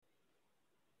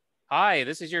Hi,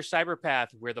 this is your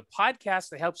Cyberpath. We're the podcast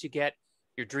that helps you get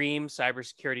your dream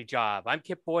cybersecurity job. I'm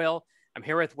Kip Boyle. I'm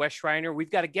here with Wes Schreiner. We've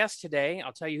got a guest today.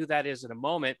 I'll tell you who that is in a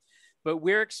moment, but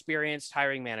we're experienced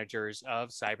hiring managers of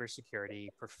cybersecurity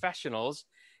professionals.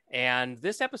 And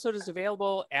this episode is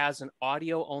available as an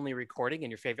audio only recording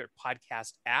in your favorite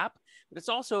podcast app, but it's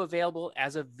also available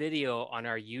as a video on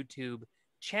our YouTube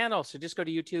channel. So just go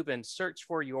to YouTube and search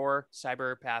for your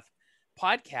Cyberpath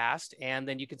podcast, and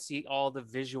then you can see all the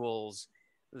visuals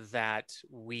that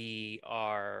we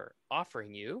are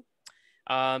offering you.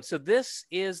 So this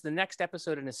is the next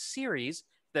episode in a series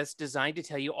that's designed to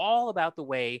tell you all about the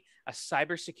way a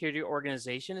cybersecurity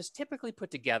organization is typically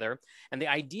put together. And the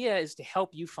idea is to help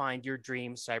you find your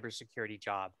dream cybersecurity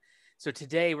job. So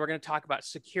today we're going to talk about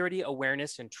security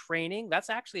awareness and training. That's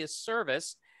actually a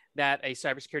service that a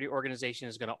cybersecurity organization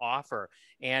is going to offer.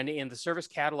 And in the service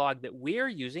catalog that we're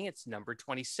using, it's number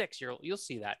 26. You'll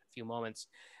see that in a few moments.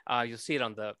 You'll see it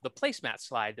on the placemat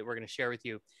slide that we're going to share with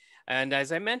you. And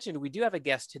as I mentioned, we do have a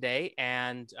guest today.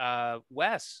 And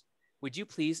Wes, would you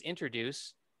please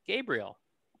introduce Gabriel?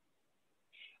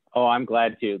 Oh, I'm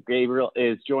glad to. Gabriel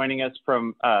is joining us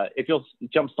from, if you'll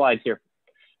jump slides here.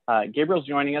 Gabriel's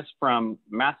joining us from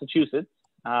Massachusetts,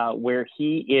 where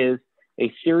he is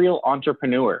a serial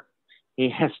entrepreneur. He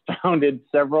has founded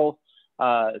several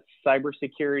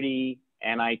cybersecurity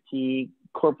and IT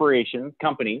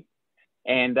companies,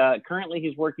 and currently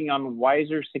he's working on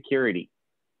Wiser Security.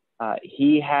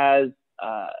 He's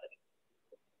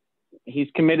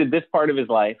committed this part of his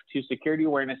life to security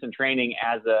awareness and training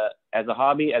as a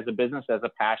hobby, as a business, as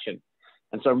a passion.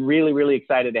 And so I'm really, really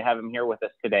excited to have him here with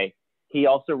us today. He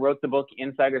also wrote the book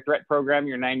Insider Threat Program,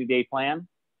 Your 90-Day Plan.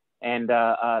 And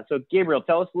so, Gabriel,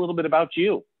 tell us a little bit about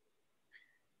you.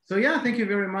 So, yeah, thank you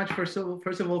very much, first of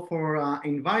all, for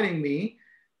inviting me.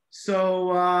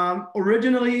 So,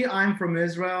 originally, I'm from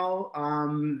Israel.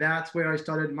 That's where I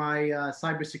started my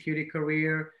cybersecurity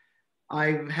career.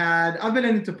 I've been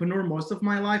an entrepreneur most of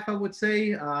my life, I would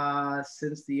say,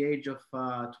 since the age of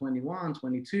 21,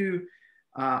 22.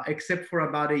 Except for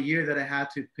about a year that I had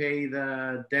to pay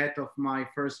the debt of my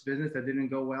first business that didn't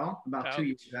go well, about 2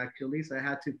 years actually. So I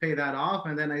had to pay that off,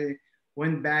 and then I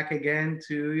went back again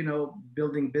to,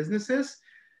 building businesses.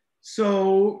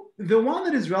 So the one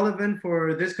that is relevant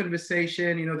for this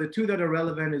conversation, the two that are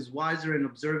relevant is Wiser and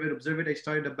Observe-It. Observe-It I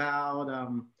started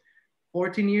about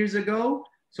 14 years ago.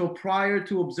 So prior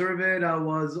to Observe-It, I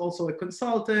was also a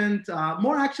consultant,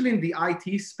 more actually in the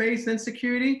IT space than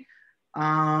security.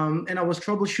 And I was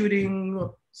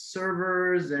troubleshooting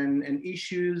servers and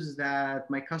issues that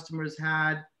my customers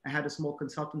had. I had a small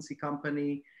consultancy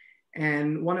company.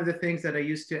 And one of the things that I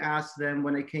used to ask them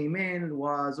when I came in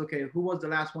was, okay, who was the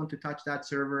last one to touch that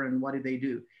server and what did they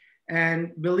do?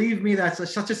 And believe me,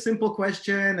 that's such a simple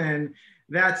question. And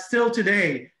that's still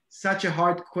today, such a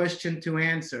hard question to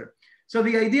answer. So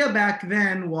the idea back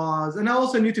then was, and I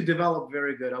also knew to develop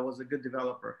very good. I was a good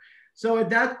developer. So at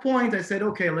that point, I said,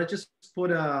 okay, let's just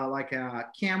put a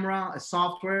camera, a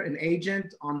software, an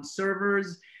agent on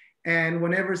servers. And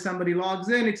whenever somebody logs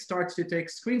in, it starts to take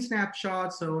screen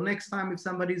snapshots. So next time if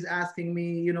somebody's asking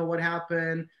me, what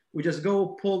happened, we just go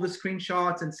pull the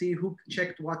screenshots and see who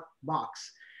checked what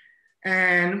box.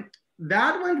 And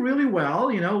that went really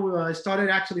well. I started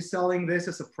actually selling this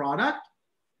as a product.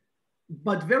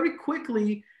 But very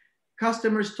quickly,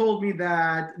 customers told me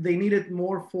that they needed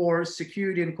more for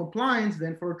security and compliance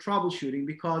than for troubleshooting,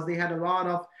 because they had a lot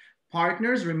of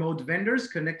partners, remote vendors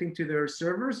connecting to their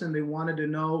servers, and they wanted to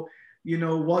know,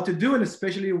 what to do. And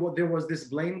especially there was this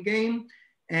blame game,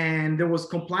 and there was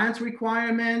compliance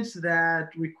requirements that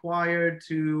required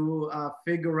to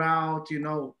figure out,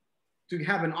 to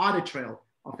have an audit trail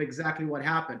of exactly what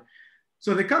happened.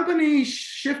 So the company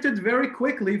shifted very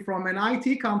quickly from an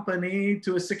IT company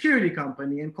to a security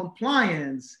company and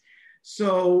compliance.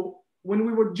 So when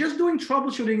we were just doing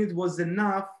troubleshooting, it was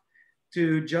enough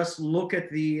to just look at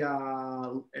the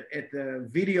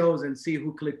videos and see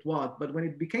who clicked what. But when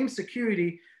it became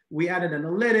security, we added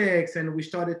analytics and we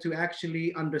started to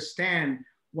actually understand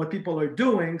what people are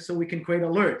doing so we can create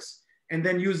alerts and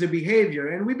then use the behavior.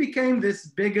 And we became this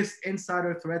biggest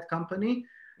insider threat company.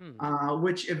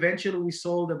 Which eventually we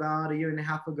sold about a year and a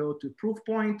half ago to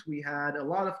Proofpoint. We had a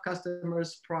lot of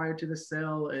customers prior to the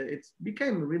sale. It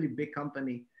became a really big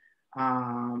company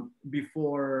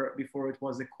before it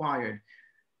was acquired.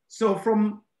 So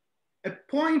from a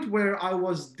point where I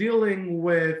was dealing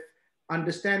with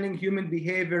understanding human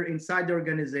behavior inside the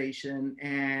organization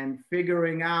and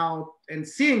figuring out and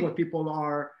seeing what people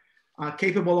are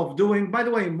capable of doing. By the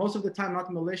way, most of the time,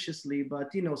 not maliciously,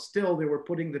 but still they were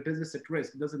putting the business at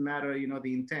risk. It doesn't matter,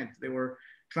 the intent. They were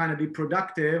trying to be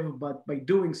productive, but by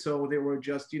doing so, they were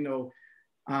just,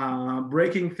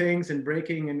 breaking things and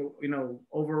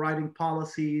overriding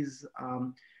policies.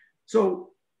 So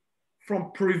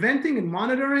from preventing and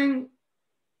monitoring,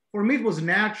 for me, it was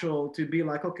natural to be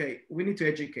like, okay, we need to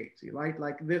educate, right?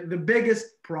 Like the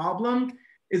biggest problem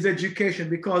is education,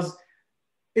 because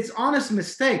it's honest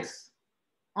mistakes.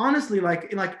 Honestly,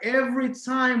 like every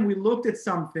time we looked at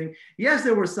something, yes,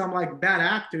 there were some like bad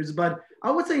actors, but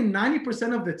I would say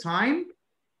 90% of the time,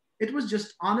 it was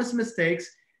just honest mistakes.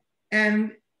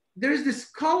 And there's this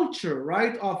culture,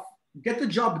 right, of get the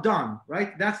job done,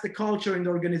 right? That's the culture in the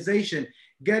organization.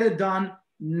 Get it done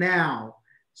now.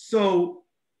 So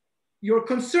you're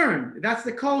concerned. That's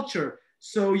the culture.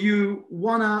 So you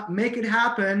want to make it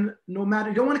happen no matter,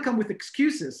 you don't want to come with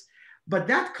excuses. But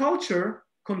that culture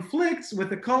conflicts with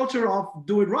the culture of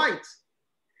do it right.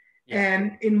 Yeah.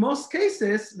 And in most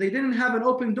cases, they didn't have an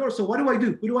open door. So what do I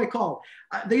do? Who do I call?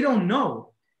 They don't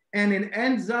know. And it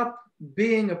ends up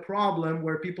being a problem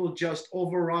where people just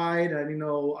override and,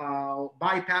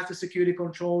 bypass the security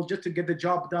controls just to get the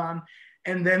job done.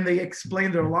 And then they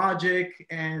explain their logic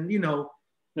and,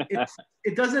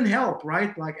 it doesn't help,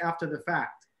 right? Like after the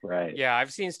fact. Right. Yeah,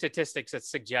 I've seen statistics that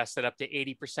suggest that up to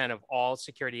 80% of all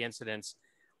security incidents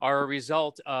are a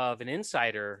result of an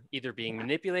insider either being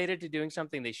manipulated to doing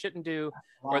something they shouldn't do,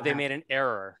 or they made an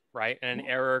error, right? And an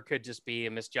error could just be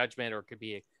a misjudgment, or it could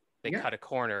be they cut a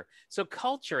corner. So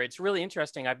culture, it's really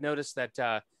interesting. I've noticed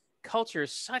that culture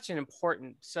is such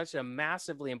a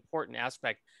massively important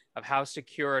aspect of how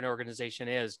secure an organization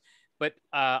is. But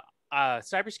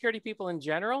cybersecurity people in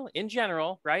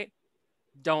general, right,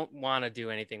 don't want to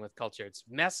do anything with culture. It's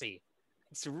messy.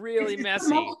 It's really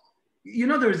messy.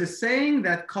 There's a saying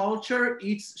that culture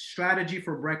eats strategy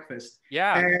for breakfast.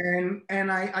 Yeah.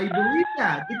 And I believe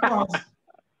that because,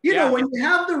 when you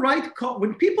have the right,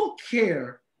 when people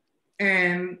care,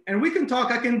 and we can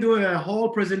talk, I can do a whole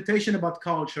presentation about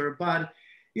culture, but,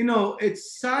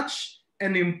 it's such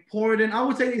an important, I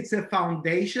would say it's a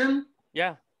foundation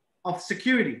of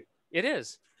security. It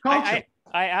is. Culture.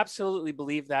 I absolutely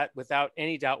believe that without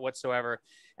any doubt whatsoever.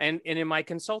 And in my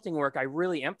consulting work, I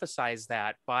really emphasize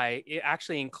that by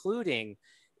actually including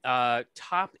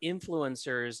top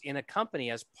influencers in a company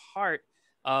as part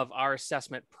of our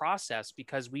assessment process,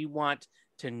 because we want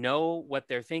to know what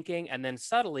they're thinking. And then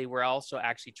subtly, we're also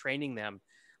actually training them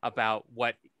about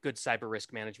what good cyber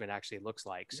risk management actually looks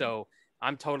like. So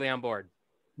I'm totally on board.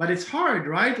 But it's hard,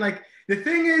 right? Like the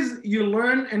thing is, you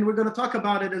learn, and we're going to talk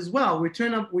about it as well.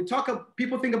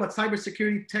 People think about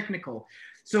cybersecurity technical.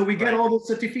 So we get all those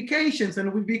certifications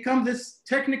and we become this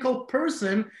technical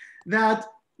person that,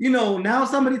 now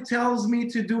somebody tells me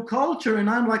to do culture and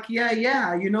I'm like,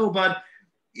 but,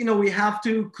 we have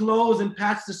to close and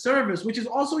patch the service, which is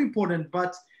also important.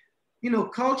 But,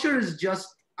 culture is just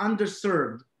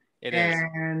underserved. It is.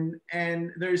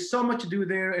 And there's so much to do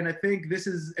there. And I think this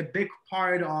is a big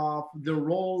part of the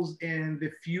roles in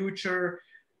the future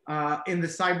in the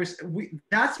cyber.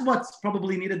 That's what's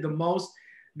probably needed the most,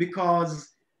 because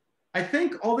I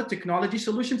think all the technology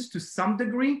solutions to some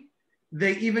degree,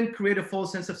 they even create a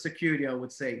false sense of security, I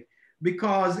would say,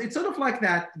 because it's sort of like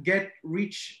that get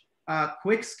rich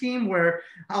quick scheme where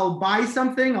I'll buy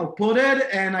something, I'll put it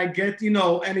and I get,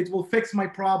 and it will fix my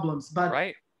problems.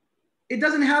 But it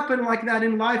doesn't happen like that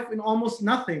in life, in almost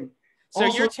nothing. So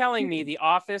you're telling me the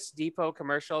Office Depot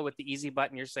commercial with the easy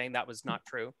button, you're saying that was not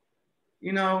true?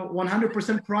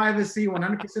 100% privacy,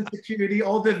 100% security,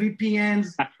 all the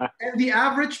VPNs. And the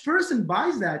average person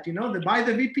buys that, they buy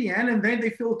the VPN and then they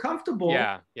feel comfortable.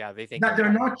 Yeah, they think that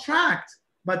they're not tracked.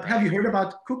 But have you heard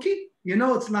about cookie?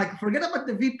 It's like, forget about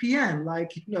the VPN,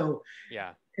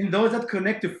 and those that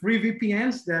connect to free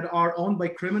VPNs that are owned by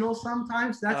criminals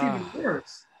sometimes, that's even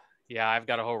worse. Yeah, I've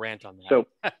got a whole rant on that.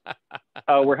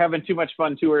 So we're having too much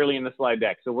fun too early in the slide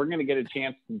deck. So we're going to get a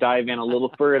chance to dive in a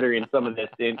little further in some of this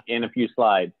in a few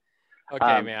slides.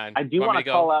 Okay, man. I do want to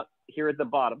call out here at the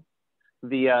bottom,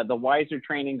 the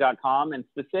wisertraining.com, and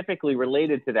specifically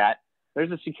related to that,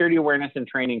 there's a security awareness and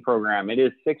training program. It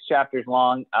is 6 chapters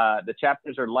long. The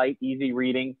chapters are light, easy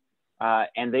reading,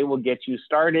 and they will get you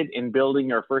started in building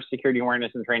your first security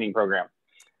awareness and training program.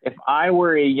 If I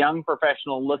were a young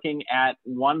professional looking at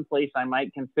one place I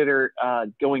might consider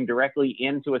going directly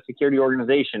into a security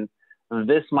organization,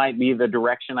 this might be the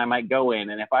direction I might go in.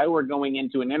 And if I were going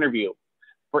into an interview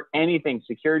for anything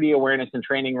security awareness and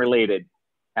training related,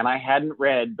 and I hadn't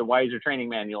read the Wiser Training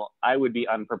Manual, I would be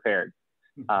unprepared.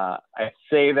 I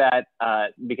say that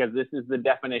because this is the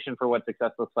definition for what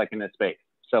success looks like in this space.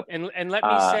 So, and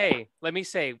let me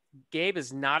say, Gabe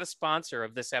is not a sponsor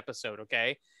of this episode.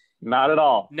 Okay. Not at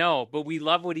all. No, but we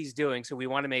love what he's doing. So we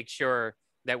want to make sure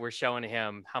that we're showing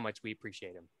him how much we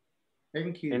appreciate him.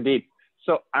 Thank you. Indeed.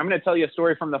 So I'm going to tell you a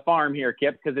story from the farm here,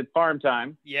 Kip, because it's farm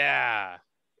time. Yeah.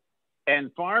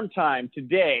 And farm time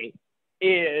today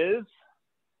is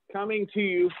coming to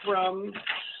you from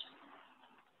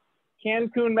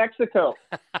Cancun, Mexico.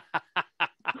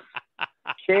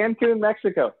 Cancun,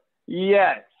 Mexico.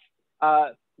 Yes.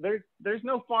 There's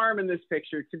no farm in this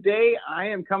picture. Today, I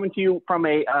am coming to you from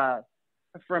the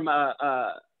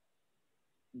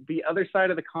other side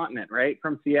of the continent, right?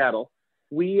 From Seattle.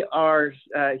 We are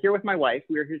here with my wife.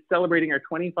 We are here celebrating our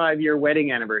 25-year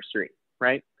wedding anniversary,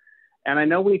 right? And I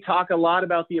know we talk a lot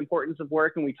about the importance of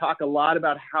work, and we talk a lot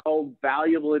about how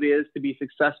valuable it is to be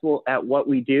successful at what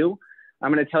we do.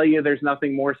 I'm going to tell you there's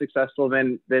nothing more successful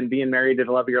than being married to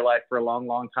the love of your life for a long,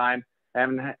 long time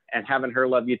and having her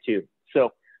love you too.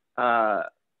 So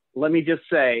let me just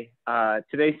say,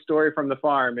 today's story from the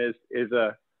farm is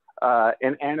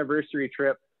an anniversary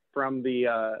trip from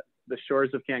the shores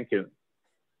of Cancun.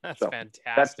 That's so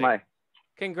fantastic. That's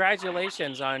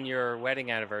Congratulations on your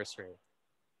wedding anniversary.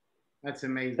 That's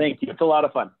amazing. Thank you. It's a lot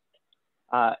of fun.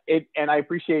 And I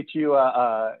appreciate you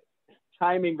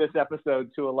timing this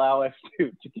episode to allow us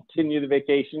to continue the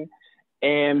vacation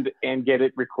and get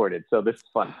it recorded. So this is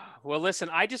fun. Well, listen,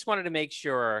 I just wanted to make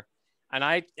sure, and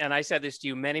I said this to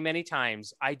you many, many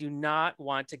times, I do not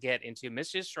want to get into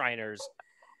Mrs. Schreiner's,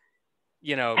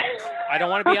 I don't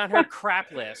want to be on her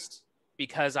crap list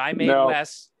because I made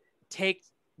Wes take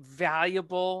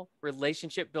valuable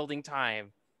relationship building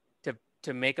time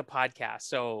to make a podcast.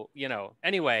 So,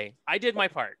 anyway, I did my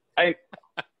part.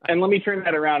 And let me turn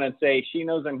that around and say, she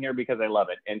knows I'm here because I love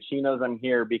it. And she knows I'm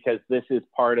here because this is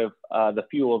part of the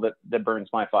fuel that burns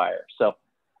my fire. So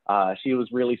she was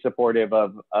really supportive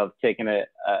of taking a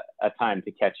time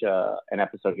to catch an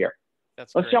episode here.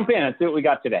 Let's jump in and see what we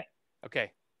got today.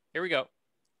 Okay, here we go.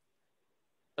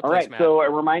 All right, so a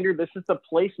reminder, this is the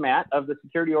placemat of the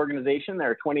security organization. There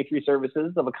are 23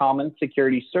 services of a common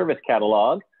security service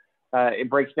catalog. It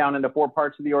breaks down into 4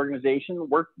 parts of the organization.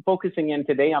 We're focusing in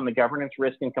today on the governance,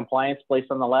 risk, and compliance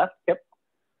placed on the left. Yep.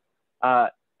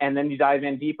 And then you dive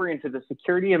in deeper into the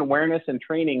security and awareness and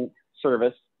training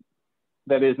service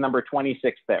that is number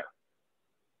 26 there.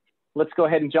 Let's go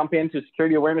ahead and jump into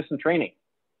security awareness and training.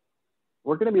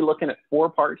 We're going to be looking at 4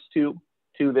 parts to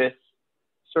this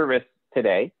service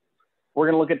today. We're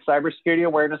going to look at Cybersecurity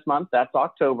Awareness Month. That's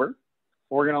October.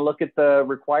 We're going to look at the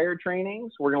required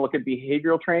trainings. We're going to look at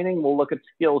behavioral training. We'll look at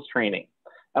skills training.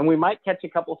 And we might catch a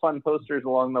couple fun posters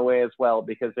along the way as well,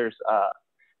 because there's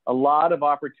a lot of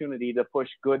opportunity to push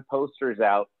good posters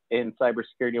out in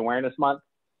Cybersecurity Awareness Month.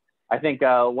 I think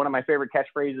one of my favorite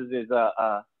catchphrases is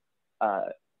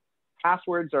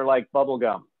passwords are like bubble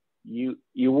gum. You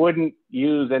wouldn't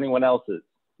use anyone else's,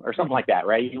 or something like that,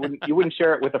 right? You wouldn't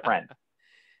share it with a friend.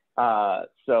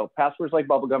 So passwords like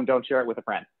bubble gum, don't share it with a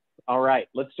friend. All right,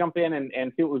 let's jump in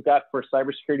and see what we've got for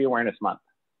Cybersecurity Awareness Month.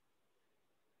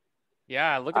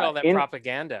 Yeah, look at all that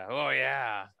propaganda. Oh,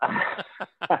 yeah.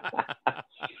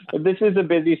 This is a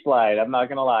busy slide, I'm not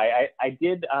going to lie. I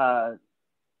did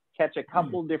catch a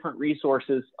couple different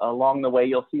resources along the way.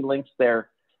 You'll see links there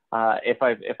if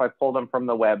I pull them from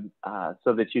the web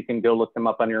so that you can go look them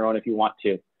up on your own if you want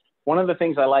to. One of the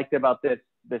things I liked about this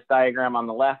diagram on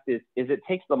the left is it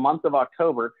takes the month of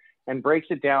October and breaks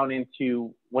it down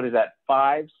into,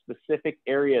 5 specific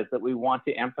areas that we want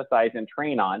to emphasize and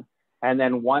train on, and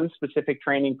then 1 specific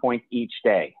training point each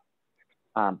day.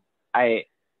 I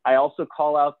also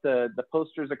call out the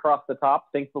posters across the top,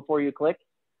 think before you click.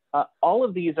 All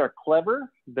of these are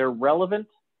clever, they're relevant,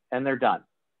 and they're done.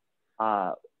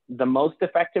 The most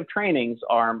effective trainings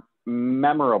are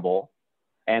memorable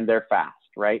and they're fast,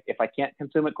 right? If I can't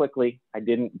consume it quickly, I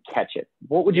didn't catch it.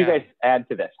 What would you guys add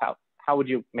to this? How would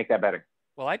you make that better?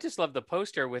 Well, I just love the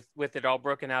poster with it all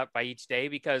broken out by each day,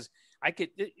 because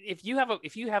if you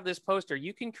have this poster,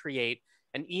 you can create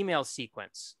an email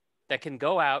sequence that can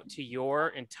go out to your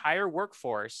entire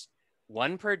workforce,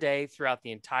 1 per day throughout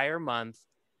the entire month.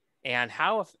 And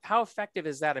how effective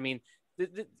is that? I mean,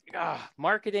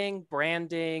 marketing,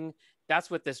 branding,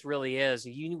 that's what this really is.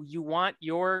 You want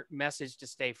your message to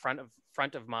stay front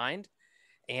of mind.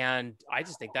 And I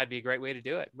just think that'd be a great way to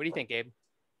do it. What do you think, Gabe?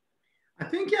 I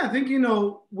think,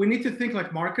 we need to think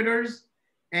like marketers,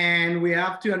 and we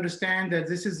have to understand that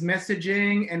this is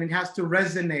messaging and it has to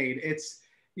resonate. It's,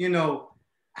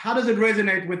 how does it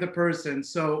resonate with the person?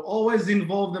 So always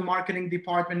involve the marketing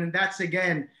department. And that's,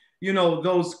 again,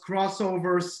 those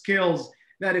crossover skills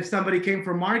that if somebody came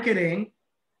from marketing,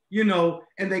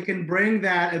 and they can bring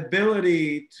that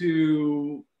ability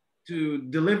to to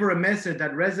deliver a message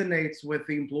that resonates with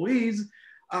the employees,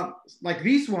 like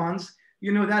these ones,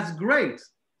 that's great.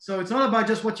 So it's not about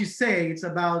just what you say. It's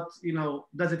about,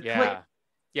 does it click?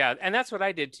 Yeah. And that's what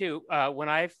I did too. When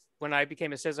I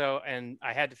became a CISO and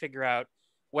I had to figure out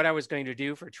what I was going to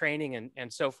do for training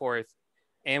and so forth.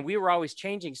 And we were always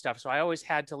changing stuff. So I always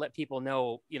had to let people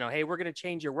know, hey, we're going to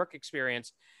change your work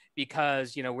experience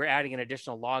because, we're adding an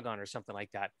additional log on or something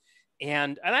like that.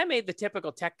 And I made the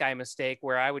typical tech guy mistake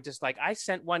where I would just I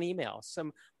sent one email,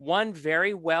 one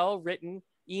very well written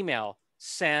email,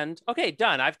 send, okay,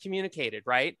 done. I've communicated,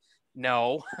 right?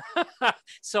 No.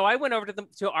 So I went over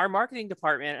to our marketing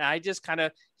department and I just kind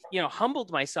of,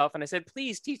 humbled myself and I said,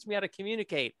 please teach me how to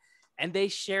communicate. And they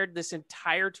shared this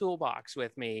entire toolbox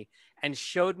with me and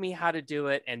showed me how to do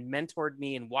it and mentored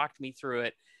me and walked me through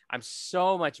it. I'm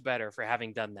so much better for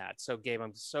having done that. So Gabe,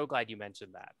 I'm so glad you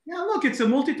mentioned that. Yeah, look, it's a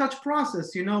multi-touch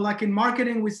process. Like in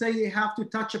marketing, we say you have to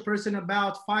touch a person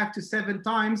about 5 to 7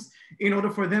 times in order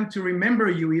for them to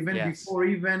remember you even before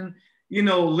even,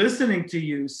 listening to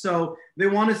you. So they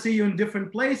want to see you in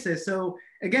different places. So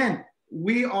again,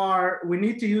 we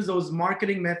need to use those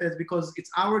marketing methods because it's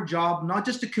our job, not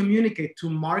just to communicate, to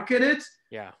market it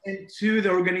into the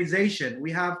organization. We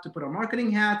have to put our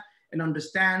marketing hat and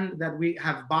understand that we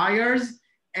have buyers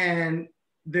and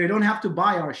they don't have to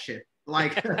buy our shit.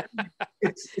 Like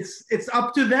it's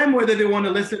up to them whether they want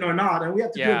to listen or not. And we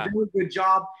have to do a very good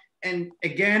job and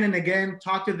again,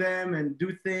 talk to them and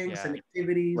do things and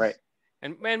activities. Right.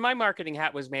 And my marketing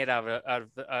hat was made out of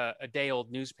a day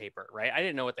old newspaper, right? I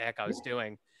didn't know what the heck I was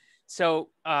doing. So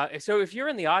if you're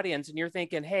in the audience and you're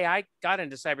thinking, hey, I got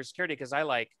into cybersecurity because I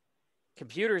like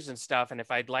computers and stuff. And if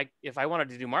I wanted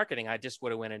to do marketing, I just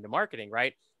would have went into marketing,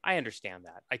 right? I understand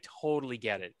that. I totally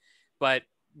get it. But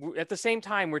at the same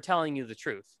time, we're telling you the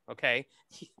truth. Okay.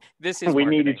 This is we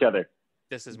marketing. need each other.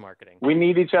 This is marketing. We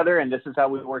need each other. And this is how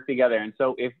we work together. And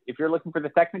so if you're looking for the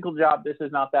technical job, this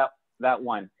is not that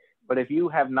one. But if you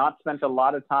have not spent a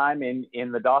lot of time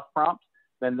in the DOS prompt,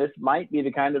 then this might be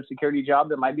the kind of security job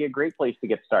that might be a great place to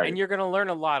get started. And you're going to learn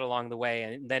a lot along the way.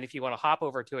 And then if you want to hop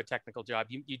over to a technical job,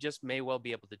 you just may well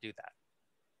be able to do that.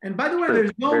 And by the way,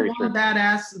 there's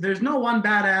no one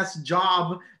badass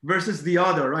job versus the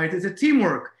other, right? It's a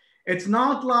teamwork. It's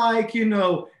not like,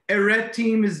 a red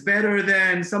team is better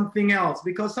than something else,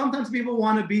 because sometimes people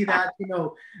want to be that,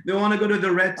 they want to go to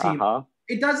the red team.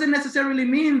 It doesn't necessarily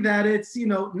mean that it's,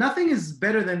 nothing is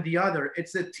better than the other.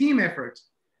 It's a team effort.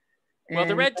 Well,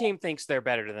 the red team thinks they're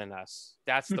better than us.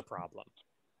 That's the problem.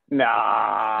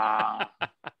 Nah,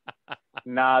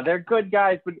 they're good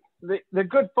guys, but they're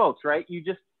good folks, right?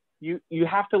 You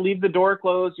have to leave the door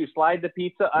closed. You slide the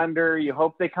pizza under. You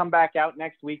hope they come back out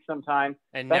next week sometime.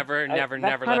 And never let them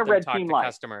talk to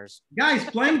customers. Guys,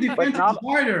 playing defense is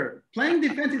harder. Playing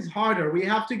defense is harder. We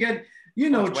have to get,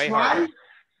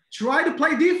 try to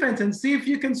play defense and see if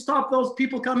you can stop those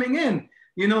people coming in.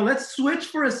 Let's switch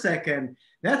for a second.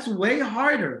 That's way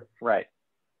harder. Right.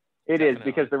 It Definitely. Is,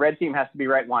 because the red team has to be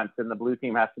right once and the blue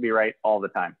team has to be right all the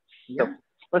time. Yeah. So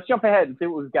let's jump ahead and see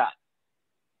what we've got.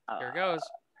 Here it goes.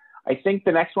 I think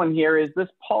the next one here is this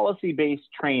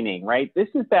policy-based training, right? This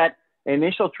is that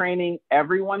initial training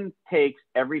everyone takes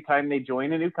every time they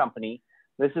join a new company.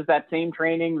 This is that same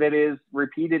training that is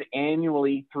repeated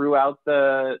annually throughout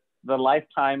the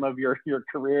lifetime of your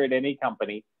career at any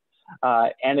company.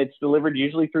 And it's delivered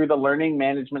usually through the Learning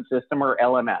Management System, or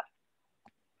LMS.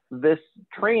 This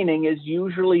training is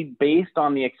usually based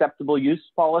on the acceptable use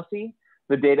policy,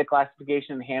 the data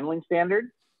classification and handling standard.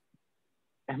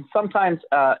 And sometimes,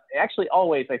 actually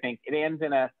always, I think, it ends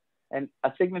in a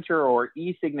signature or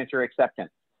e-signature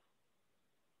acceptance.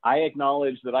 I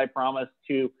acknowledge that I promise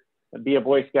to be a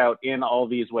Boy Scout in all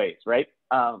these ways, right?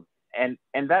 And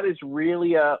that is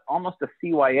really almost a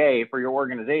CYA for your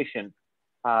organization,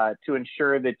 to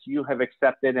ensure that you have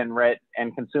accepted and read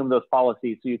and consumed those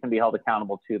policies so you can be held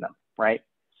accountable to them, right?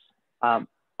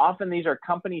 Often these are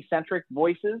company-centric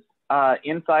voices or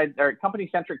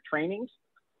company-centric trainings.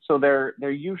 So they're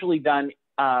usually done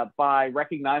by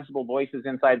recognizable voices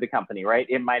inside the company, right?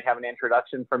 It might have an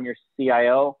introduction from your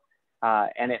CIO,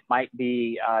 and it might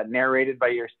be narrated by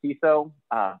your CISO.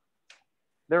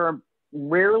 There are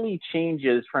rarely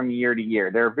changes from year to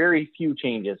year. There are very few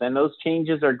changes, and those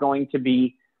changes are going to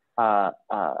be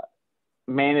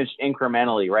managed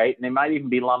incrementally, right? And they might even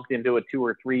be lumped into a 2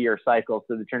 or 3 year cycle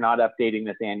so that you're not updating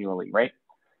this annually, right?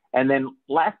 And then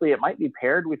lastly, it might be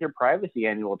paired with your privacy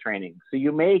annual training. So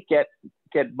you may get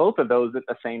both of those at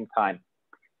the same time.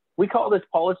 We call this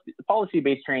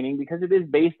policy-based training because it is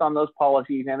based on those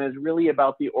policies and is really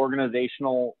about the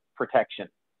organizational protection.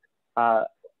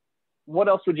 What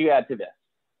else would you add to this?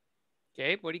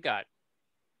 Gabe, what do you got?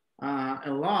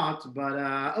 A lot,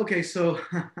 but okay. So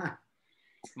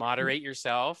Moderate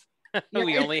yourself. yeah,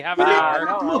 We only have no, an really, hour.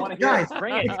 I look, want to hear guys, it.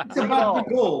 Bring it. it's Bring it about all. the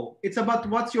goal. It's about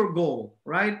what's your goal,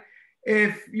 right?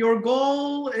 If your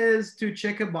goal is to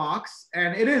check a box,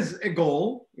 and it is a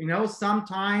goal,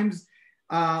 sometimes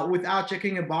without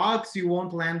checking a box, you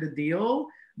won't land the deal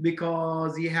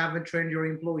because you haven't trained your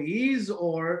employees,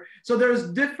 or so there's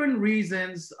different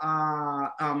reasons,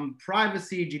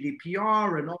 privacy,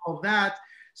 GDPR, and all of that.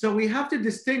 So we have to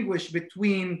distinguish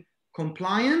between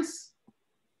compliance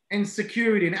and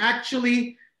security, and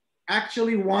actually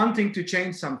wanting to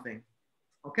change something.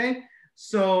 Okay,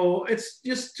 so it's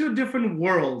just two different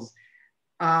worlds.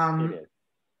 It is.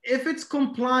 If it's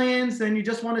compliance and you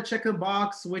just want to check a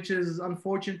box, which is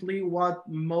unfortunately what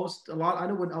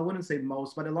I wouldn't say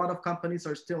most, but a lot of companies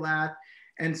are still at,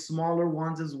 and smaller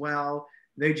ones as well.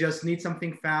 They just need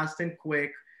something fast and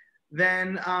quick.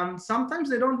 Then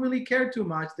sometimes they don't really care too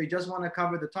much. They just want to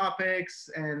cover the topics,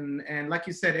 and like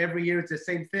you said, every year it's the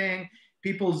same thing.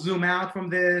 People zoom out from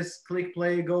this, click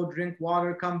play, go drink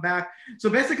water, come back. So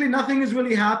basically, nothing is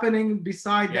really happening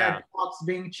beside that box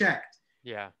being checked.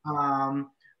 Yeah.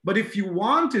 But if you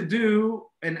want to do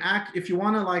if you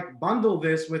want to like bundle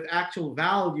this with actual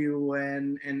value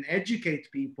and educate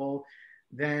people,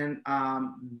 then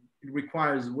it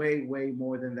requires way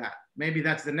more than that. Maybe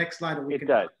that's the next slide that we can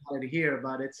talk about it here,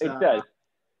 but it does.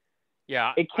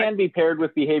 Yeah. It can be paired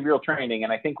with behavioral training,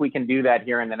 and I think we can do that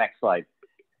here in the next slide.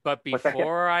 But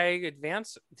before I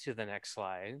advance to the next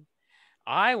slide,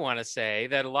 I want to say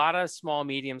that a lot of small,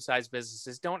 medium-sized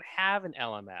businesses don't have an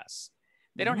LMS.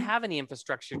 They don't have any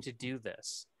infrastructure to do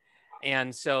this.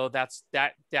 And so that's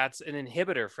an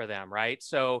inhibitor for them, right?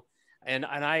 So, and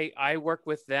I work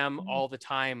with them all the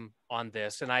time on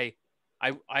this. And I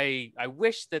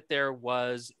wish that there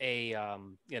was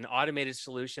an automated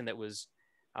solution that was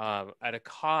at a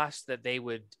cost that they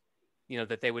would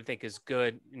think is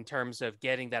good in terms of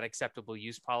getting that acceptable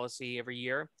use policy every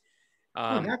year.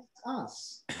 That's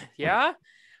us. Yeah.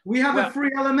 We have a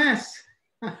free LMS.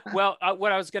 Well,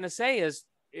 what I was going to say is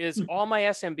all my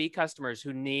SMB customers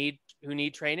who need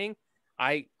training,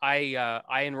 I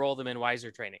enroll them in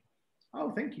Wiser training. Oh,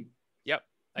 thank you. Yep,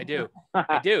 I do.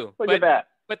 I do. Look at that.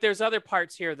 But there's other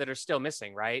parts here that are still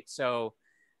missing, right? So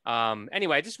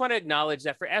anyway, I just want to acknowledge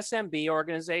that for SMB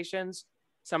organizations,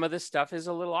 some of this stuff is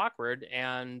a little awkward,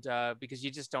 and because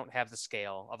you just don't have the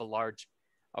scale of a large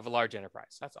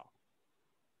enterprise. That's all.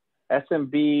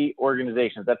 SMB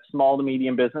organizations, that's small to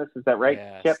medium business, is that right?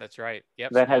 Yes, Kip? that's right.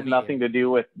 Yep. That has nothing to do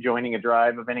with joining a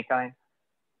drive of any kind?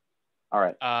 All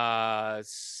right.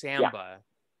 Samba.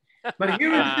 Yeah. But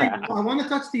here's the thing, I want to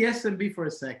touch the SMB for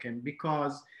a second,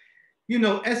 because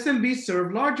SMB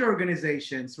serve large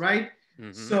organizations, right?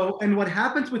 Mm-hmm. So, and what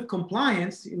happens with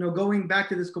compliance, going back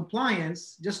to this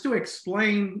compliance, just to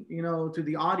explain, to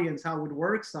the audience how it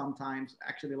works sometimes,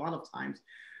 actually a lot of times.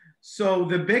 So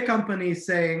the big company is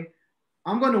saying,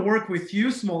 I'm going to work with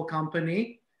you, small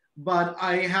company, but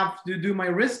I have to do my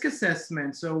risk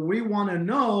assessment. So we want to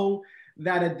know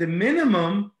that at the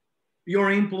minimum,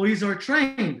 your employees are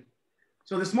trained.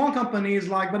 So the small company is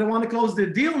like, but I want to close the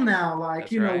deal now. Like,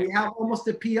 That's right. We have almost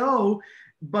a PO,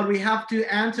 but we have to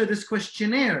answer this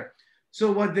questionnaire.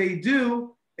 So what they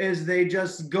do is they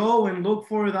just go and look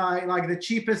for the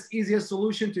cheapest, easiest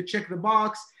solution to check the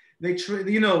box. They,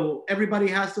 everybody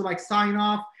has to sign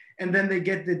off, and then they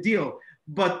get the deal.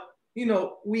 But,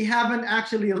 we haven't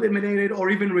actually eliminated or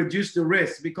even reduced the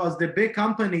risk, because the big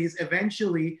companies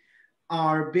eventually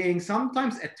are being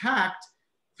sometimes attacked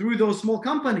through those small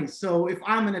companies. So if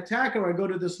I'm an attacker, I go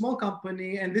to the small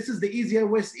company, and this is the easier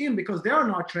way in because they are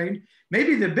not trained.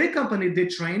 Maybe the big company did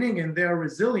training and they're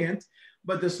resilient,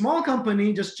 but the small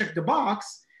company just checked the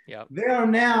box. Yep. They are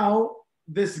now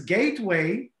this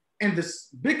gateway, and this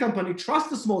big company trusts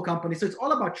the small company. So it's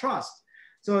all about trust.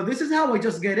 So this is how we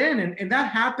just get in. And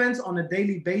that happens on a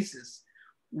daily basis,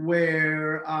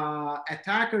 where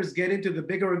attackers get into the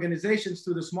bigger organizations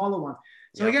through the smaller ones.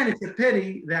 So again, it's a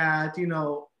pity that,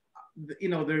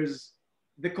 there's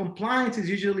the compliance is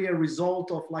usually a result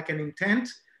of an intent,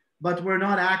 but we're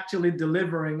not actually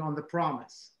delivering on the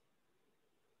promise.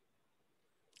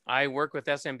 I work with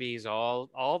SMBs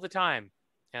all the time,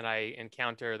 and I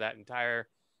encounter that entire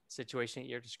situation that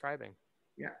you're describing.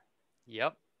 Yeah.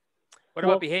 Yep. What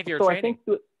about behavior training?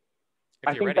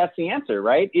 I think that's the answer,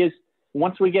 right? Is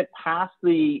once we get past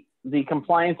the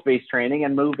compliance-based training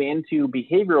and move into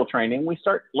behavioral training, we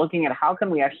start looking at how can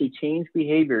we actually change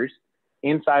behaviors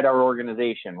inside our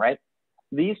organization, right?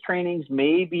 These trainings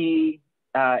may be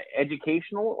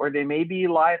educational, or they may be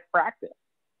live practice.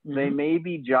 Mm-hmm. They may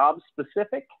be job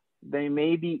specific, They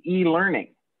may be e-learning.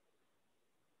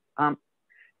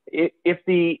 If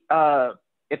the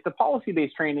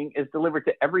policy-based training is delivered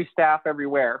to every staff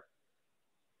everywhere,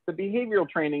 the behavioral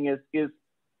training is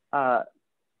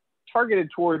targeted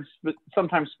towards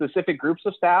sometimes specific groups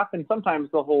of staff and sometimes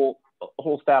the whole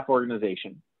staff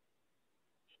organization.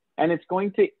 And it's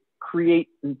going to create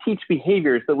and teach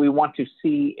behaviors that we want to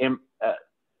see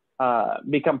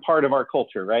become part of our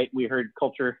culture, right? We heard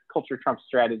culture trumps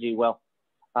strategy. Well,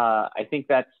 I think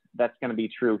that's going to be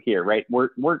true here, right?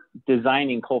 We're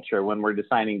designing culture when we're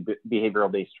designing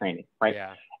behavioral-based training, right?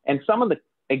 Yeah. And some of the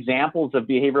examples of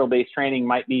behavioral-based training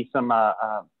might be some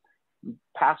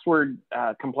password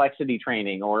complexity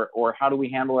training, or how do we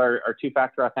handle our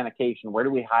two-factor authentication? Where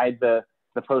do we hide the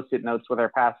Post-it notes with our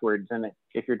passwords? And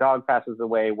if your dog passes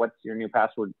away, what's your new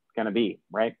password going to be,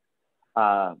 right?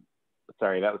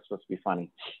 Sorry, that was supposed to be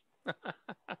funny.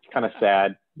 It's kind of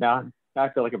sad. Now I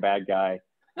feel like a bad guy.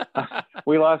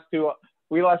 We lost two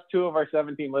of our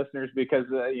 17 listeners because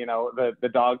the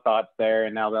dog thoughts there,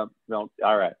 and now they'll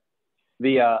all right.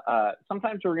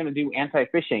 Sometimes we're going to do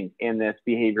anti-phishing in this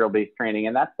behavioral-based training,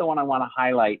 and that's the one I want to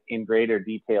highlight in greater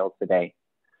detail today.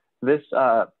 This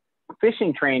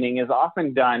phishing training is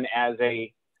often done as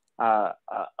a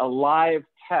live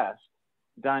test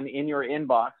done in your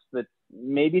inbox that's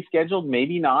maybe scheduled,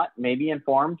 maybe not, maybe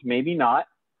informed, maybe not,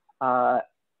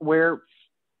 where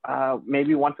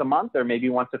maybe once a month or maybe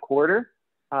once a quarter,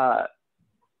 a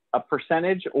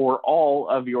percentage or all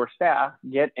of your staff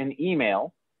get an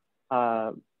email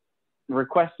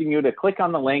requesting you to click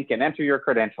on the link and enter your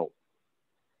credentials.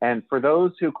 And for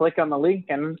those who click on the link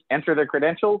and enter their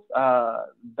credentials,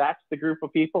 that's the group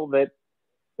of people that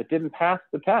didn't pass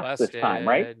the test this time,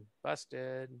 right?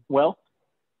 Busted. Well,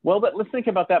 but let's think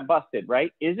about that busted,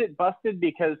 right? Is it busted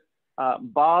because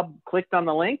Bob clicked on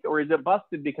the link, or is it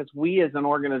busted because we as an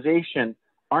organization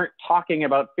aren't talking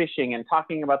about phishing and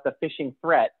talking about the phishing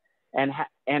threat, and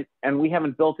we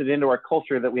haven't built it into our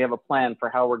culture that we have a plan for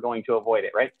how we're going to avoid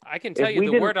it, right? I can tell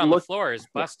you the word on the floor is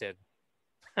busted.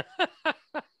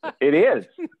 It is.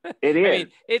 It is. I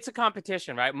mean, it's a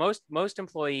competition, right? Most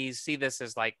employees see this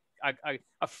as like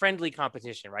a friendly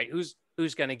competition, right?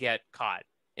 Who's going to get caught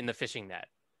in the phishing net?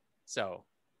 So.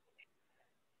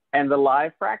 And the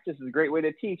live practice is a great way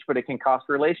to teach, but it can cost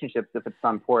relationships if it's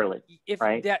done poorly.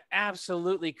 Right? That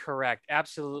absolutely correct.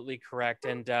 Absolutely correct.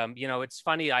 And it's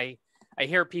funny. I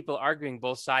hear people arguing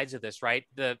both sides of this, right?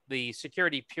 The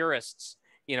security purists,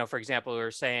 for example,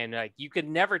 are saying like you could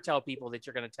never tell people that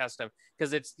you're going to test them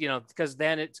because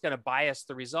then it's going to bias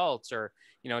the results, or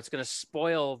it's going to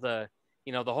spoil the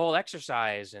whole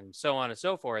exercise, and so on and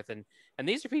so forth. And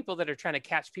these are people that are trying to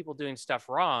catch people doing stuff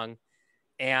wrong.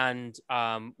 And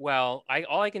all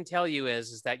I can tell you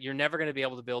is that you're never going to be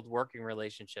able to build working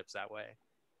relationships that way.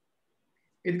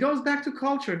 It goes back to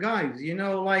culture, guys.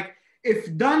 Like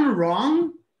if done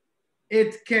wrong,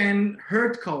 it can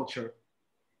hurt culture,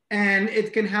 and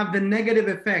it can have the negative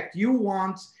effect. You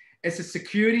want, as a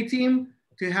security team,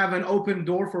 to have an open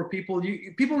door for people.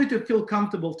 People need to feel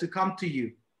comfortable to come to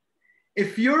you.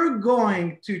 If you're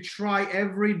going to try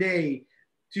every day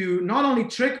to not only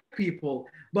trick people,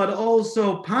 but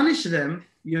also punish them,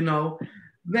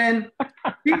 then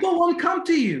people won't come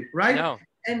to you, right? No.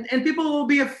 And people will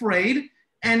be afraid.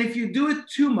 And if you do it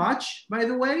too much, by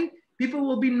the way, people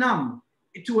will be numb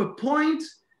to a point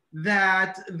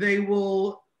that they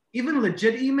will, even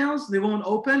legit emails, they won't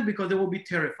open because they will be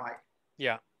terrified.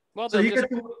 Yeah. Well,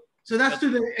 so that's to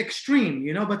the extreme,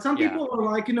 but some people are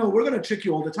like, we're going to trick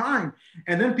you all the time.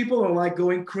 And then people are like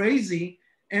going crazy,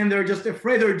 and they're just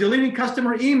afraid. They're deleting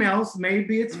customer emails.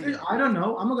 Maybe it's, I don't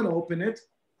know. I'm not going to open it.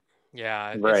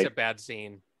 Yeah, right. It's a bad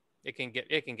scene. It can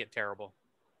get terrible.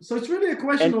 So it's really a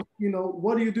question of,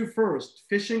 what do you do first,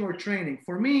 phishing or training?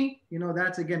 For me,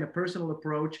 that's again a personal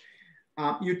approach.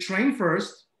 You train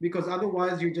first, because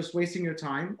otherwise you're just wasting your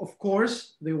time. Of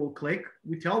course, they will click.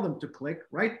 We tell them to click,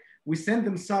 right? We send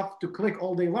them stuff to click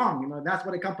all day long. That's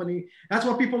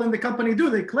what people in the company do.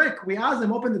 They click. We ask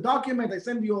them, open the document. They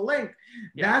send you a link.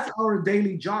 Yeah. That's our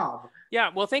daily job.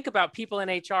 Yeah. Well, think about people in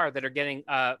HR that are getting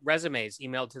resumes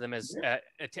emailed to them as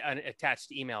attached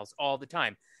emails all the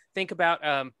time. Think about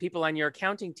people on your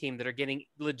accounting team that are getting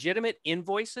legitimate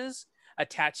invoices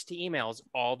attached to emails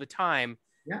all the time.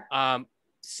 Yeah.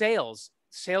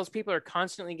 Salespeople are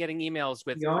constantly getting emails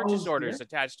with purchase orders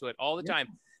attached to it all the time.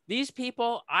 These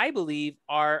people, I believe,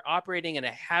 are operating in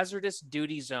a hazardous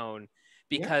duty zone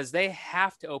because they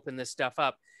have to open this stuff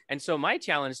up. And so my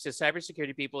challenge to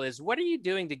cybersecurity people is, what are you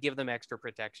doing to give them extra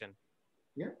protection?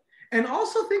 Yeah. And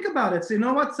also think about it. So you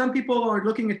know what? Some people are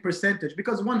looking at percentage,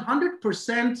 because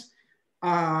 100%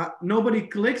 nobody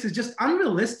clicks is just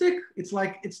unrealistic. It's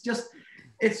like,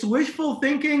 it's wishful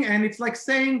thinking. And it's like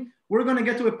saying, we're going to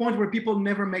get to a point where people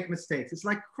never make mistakes. It's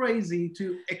like crazy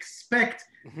to expect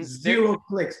zero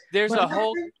clicks. There's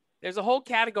a whole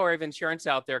category of insurance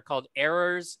out there called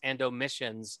errors and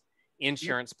omissions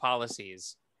insurance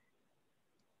policies.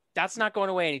 That's not going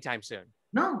away anytime soon.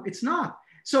 No, it's not.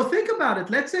 So think about it.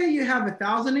 Let's say you have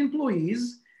 1,000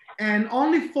 employees and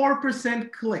only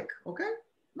 4% click, okay?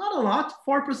 Not a lot,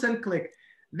 4% click.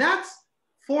 That's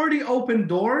 40 open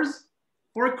doors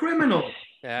for a criminal.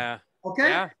 Yeah. Okay?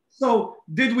 Yeah. So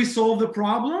did we solve the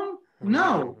problem?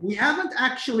 No, we haven't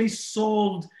actually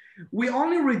solved. We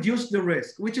only reduced the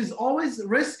risk, which is always,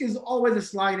 risk is always a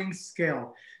sliding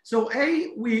scale. So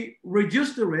we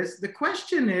reduced the risk. The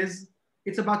question is,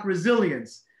 it's about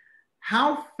resilience.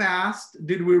 How fast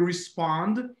did we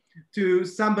respond to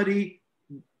somebody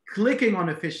clicking on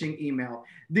a phishing email?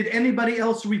 Did anybody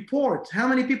else report? How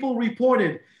many people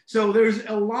reported? So there's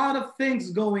a lot of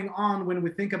things going on when we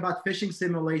think about phishing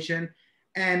simulation.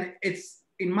 And it's,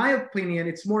 in my opinion,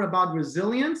 it's more about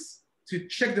resilience, to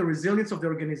check the resilience of the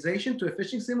organization to a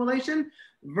phishing simulation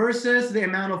versus the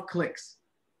amount of clicks.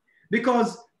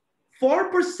 Because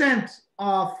 4%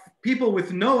 of people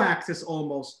with no access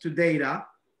almost to data,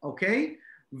 okay,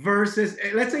 versus,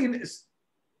 let's say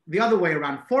the other way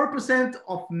around, 4%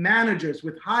 of managers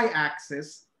with high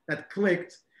access that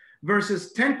clicked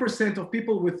versus 10% of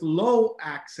people with low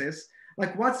access,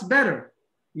 like what's better?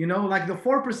 You know, like the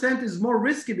 4% is more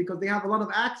risky because they have a lot of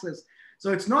access.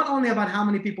 So it's not only about how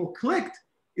many people clicked,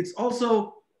 it's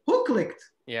also who clicked.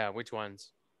 Yeah, which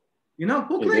ones? You know,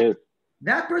 who clicked?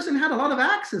 That person had a lot of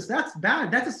access. That's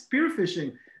bad. That's a spear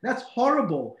phishing. That's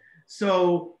horrible.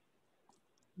 So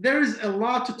there's a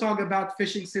lot to talk about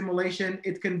phishing simulation.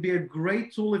 It can be a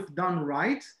great tool if done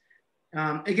right.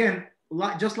 Again,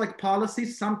 just like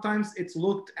policies, sometimes it's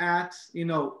looked at, you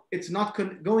know, it's not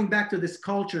going back to this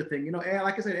culture thing. You know,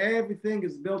 like I said, everything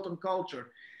is built on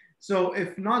culture. So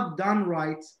if not done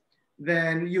right,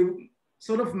 then you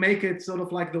sort of make it sort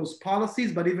of like those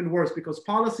policies, but even worse, because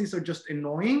policies are just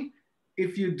annoying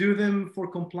if you do them for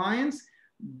compliance.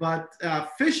 But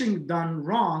phishing done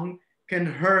wrong can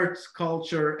hurt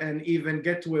culture and even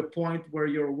get to a point where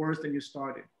you're worse than you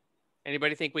started.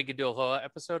 Anybody think we could do a whole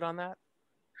episode on that?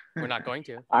 We're not going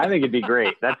to. I think it'd be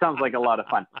great. That sounds like a lot of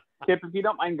fun. Kip, if you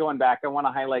don't mind going back, I want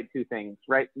to highlight two things,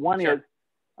 right? One is,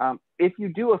 if you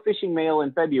do a phishing mail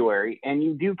in February and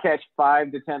you do catch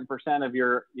 5 to 10% of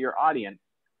your audience,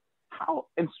 how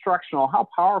instructional, how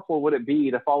powerful would it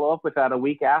be to follow up with that a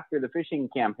week after the phishing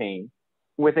campaign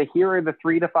with a, here are the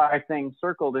 3 to 5 things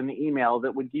circled in the email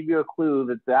that would give you a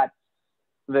clue that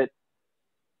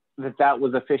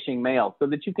was a phishing mail, so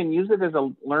that you can use it as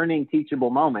a learning, teachable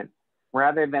moment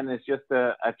rather than as just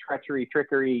a treachery,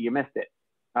 trickery, you missed it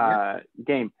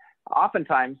game.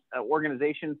 Oftentimes,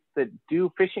 organizations that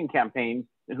do phishing campaigns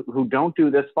who don't do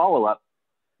this follow-up,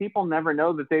 people never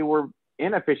know that they were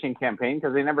in a phishing campaign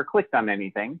because they never clicked on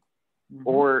anything.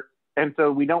 And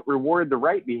so we don't reward the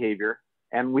right behavior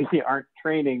and we aren't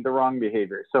training the wrong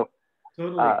behavior. So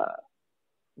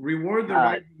reward the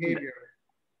right behavior.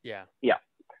 Yeah. Yeah.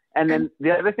 And then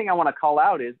the other thing I want to call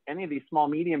out is any of these small,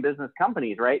 medium business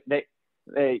companies, right?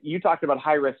 You talked about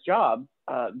high-risk jobs.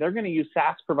 They're going to use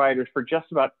SaaS providers for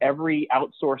just about every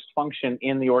outsourced function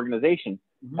in the organization.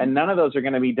 And none of those are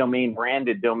going to be domain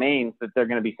branded domains that they're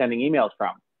going to be sending emails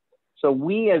from. So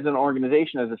we as an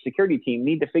organization, as a security team,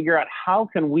 need to figure out how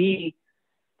can we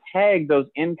tag those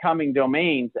incoming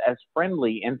domains as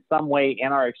friendly in some way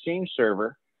in our Exchange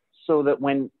server so that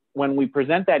when we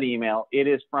present that email, it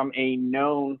is from a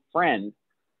known friend,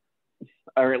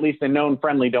 or at least a known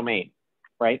friendly domain,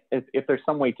 right? If there's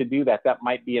some way to do that, that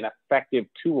might be an effective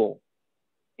tool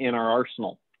in our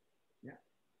arsenal. Yeah.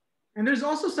 And there's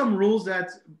also some rules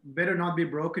that better not be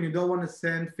broken. You don't want to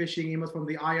send phishing emails from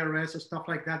the IRS or stuff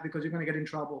like that because you're going to get in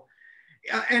trouble.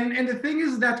 And the thing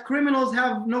is that criminals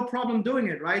have no problem doing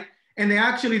it, right? And they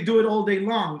actually do it all day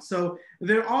long. So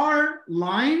there are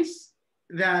lines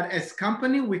that as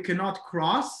company we cannot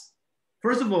cross,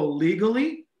 first of all,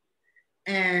 legally.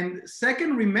 And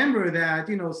second, remember that,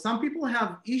 you know, some people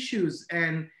have issues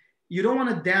and you don't want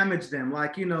to damage them.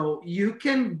 Like, you know, you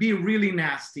can be really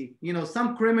nasty. You know,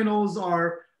 some criminals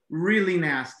are really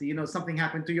nasty. You know, something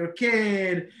happened to your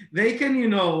kid. They can, you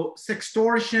know,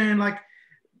 sextortion, like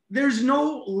there's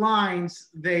no lines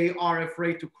they are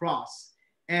afraid to cross.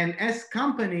 And as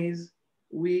companies,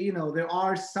 we, you know, there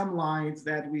are some lines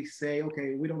that we say,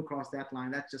 okay, we don't cross that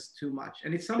line. That's just too much.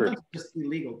 And it's sometimes just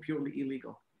illegal, purely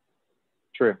illegal.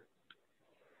 True.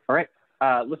 All right.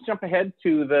 Let's jump ahead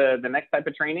to the next type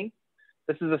of training.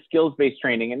 This is a skills-based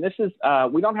training. And this is,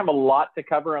 we don't have a lot to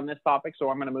cover on this topic, so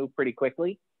I'm going to move pretty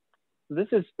quickly. This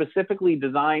is specifically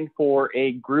designed for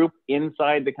a group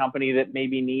inside the company that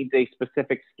maybe needs a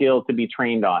specific skill to be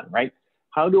trained on, right?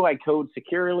 How do I code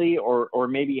securely, or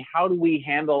maybe how do we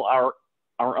handle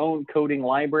our own coding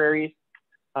libraries?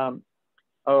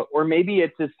 Or maybe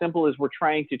it's as simple as we're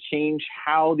trying to change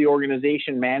how the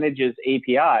organization manages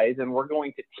APIs, and we're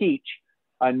going to teach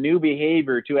a new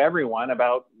behavior to everyone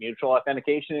about mutual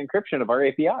authentication and encryption of our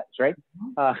APIs, right?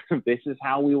 This is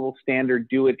how we will standard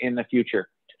do it in the future.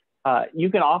 You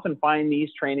can often find these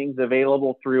trainings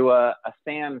available through a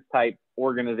SANS type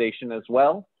organization as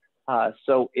well.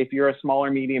 So if you're a small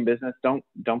or medium business,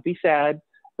 don't be sad.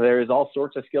 There is all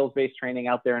sorts of skills-based training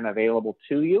out there and available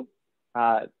to you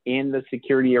in the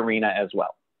security arena as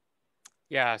well.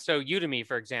 Yeah, so Udemy,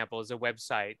 for example, is a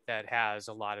website that has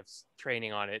a lot of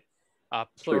training on it.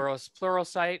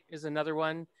 Pluralsight is another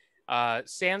one.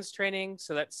 SANS training,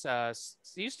 so that's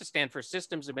it used to stand for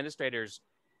Systems Administrators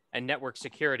and Network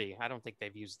Security. I don't think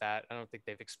they've used that. I don't think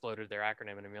they've exploded their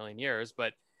acronym in a million years,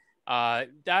 but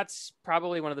that's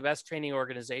probably one of the best training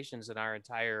organizations in our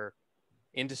entire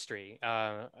industry.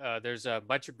 There's a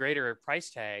much greater price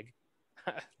tag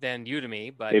than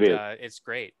Udemy, but it's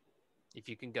great if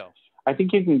you can go. I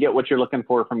think you can get what you're looking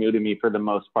for from Udemy for the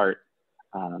most part,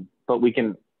 but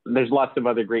there's lots of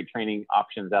other great training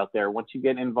options out there. Once you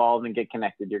get involved and get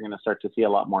connected, you're going to start to see a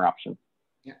lot more options.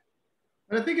 Yeah,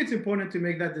 but I think it's important to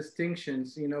make that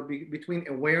distinctions, between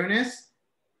awareness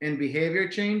and behavior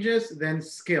changes than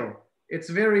skill. It's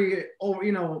very,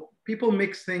 people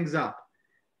mix things up.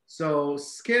 So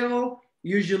skill,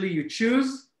 usually you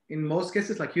choose. In most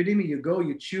cases, like Udemy,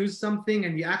 you choose something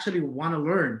and you actually want to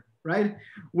learn, right?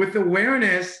 With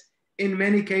awareness, in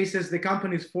many cases, the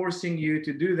company is forcing you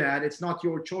to do that. It's not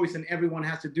your choice and everyone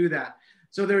has to do that.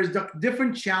 So there's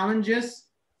different challenges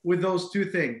with those two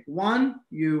things. One,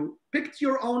 you picked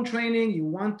your own training, you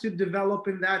want to develop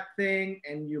in that thing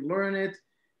and you learn it.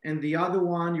 And the other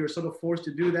one, you're sort of forced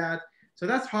to do that. So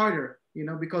that's harder,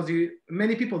 because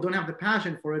many people don't have the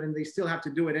passion for it and they still have to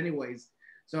do it anyways.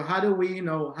 So how do we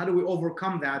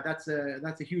overcome that? That's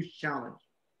a huge challenge.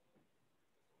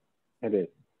 It is.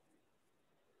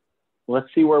 Let's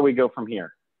see where we go from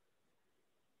here.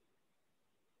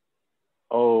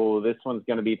 Oh, this one's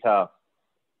going to be tough.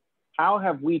 How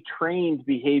have we trained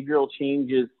behavioral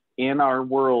changes in our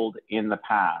world in the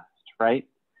past, right?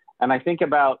 And I think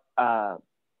about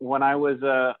when I was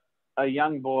a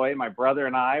young boy, my brother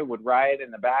and I would ride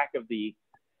in the back of the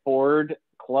Ford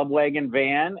Club Wagon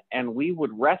van, and we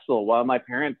would wrestle while my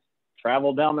parents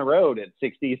traveled down the road at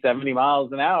 60, 70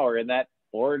 miles an hour in that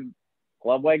Ford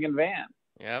Club Wagon van.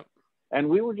 Yep. And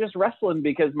we were just wrestling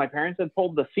because my parents had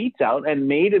pulled the seats out and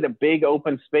made it a big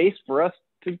open space for us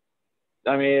to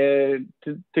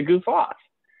goof off.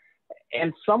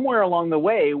 And somewhere along the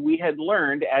way, we had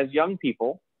learned as young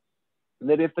people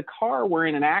that if the car were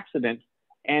in an accident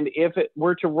and if it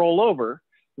were to roll over,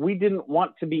 we didn't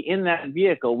want to be in that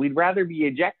vehicle. We'd rather be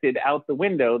ejected out the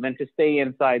window than to stay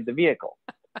inside the vehicle.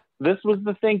 This was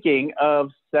the thinking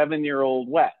of 7-year-old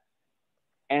Wes.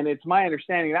 And it's my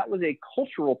understanding that was a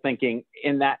cultural thinking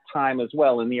in that time as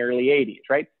well in the early 80s,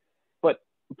 right?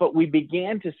 But we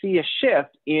began to see a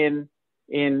shift in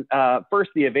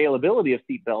first the availability of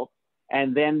seatbelts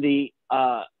and then the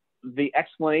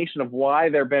explanation of why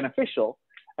they're beneficial.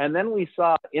 And then we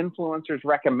saw influencers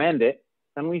recommend it.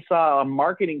 Then we saw a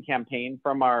marketing campaign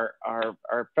from our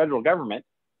federal government.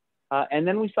 And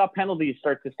then we saw penalties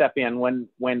start to step in when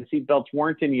seatbelts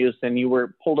weren't in use and you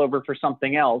were pulled over for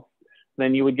something else,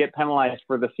 then you would get penalized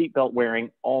for the seatbelt wearing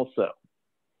also.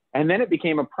 And then it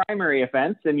became a primary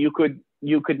offense and you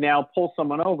could now pull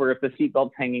someone over if the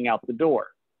seatbelt's hanging out the door.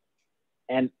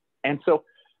 And so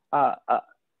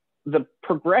the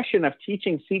progression of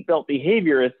teaching seatbelt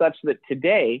behavior is such that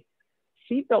today,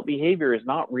 seatbelt behavior is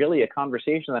not really a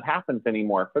conversation that happens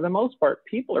anymore. For the most part,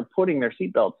 people are putting their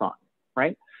seatbelts on,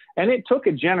 right? And it took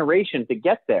a generation to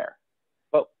get there,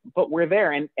 but we're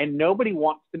there, and nobody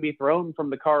wants to be thrown from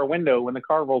the car window when the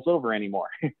car rolls over anymore.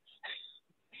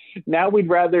 Now we'd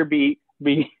rather be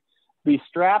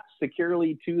strapped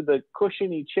securely to the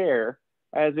cushiony chair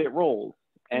as it rolls.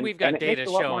 And we've got data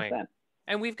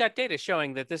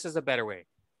showing, that this is a better way.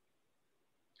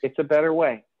 It's a better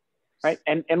way. Right.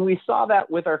 And we saw that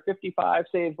with our 55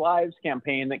 Save Lives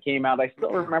campaign that came out. I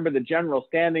still remember the general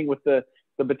standing with the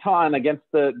baton against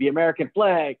the American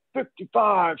flag,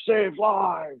 55 Save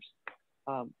Lives.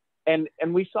 And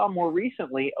we saw more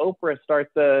recently Oprah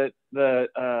start the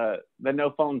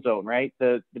no phone zone, right?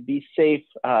 The be safe,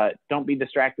 don't be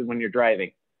distracted when you're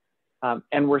driving.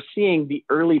 And we're seeing the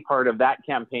early part of that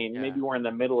campaign. Yeah. Maybe we're in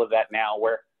the middle of that now,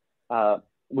 where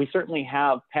we certainly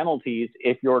have penalties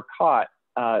if you're caught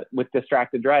with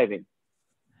distracted driving.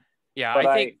 Yeah, But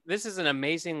I think this is an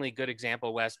amazingly good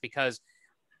example, Wes, because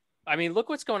I mean, look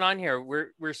what's going on here.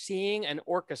 We're seeing an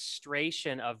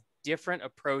orchestration of different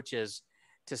approaches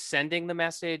to sending the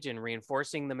message and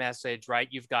reinforcing the message, right?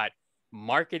 You've got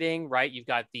marketing, right? You've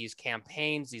got these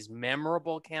campaigns, these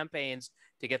memorable campaigns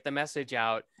to get the message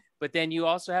out. But then you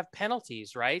also have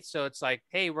penalties, right? So it's like,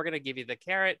 hey, we're going to give you the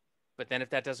carrot, but then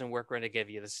if that doesn't work, we're going to give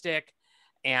you the stick.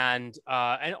 And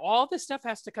all this stuff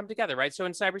has to come together, right? So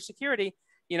in cybersecurity,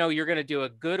 you know, you're going to do a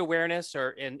good awareness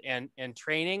or and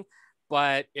training.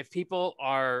 But if people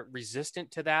are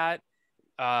resistant to that,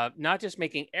 not just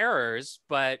making errors,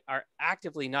 but are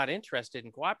actively not interested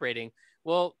in cooperating,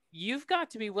 well, you've got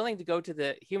to be willing to go to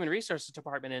the human resources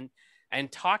department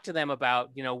and talk to them about,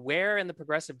 you know, where in the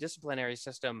progressive disciplinary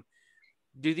system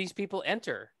do these people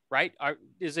enter, right?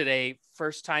 Is it a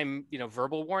first time, you know,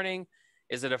 verbal warning?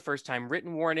 Is it a first time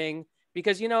written warning?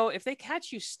 Because, you know, if they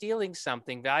catch you stealing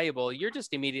something valuable, you're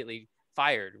just immediately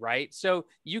fired, right? So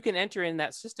you can enter in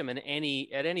that system at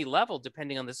any level,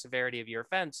 depending on the severity of your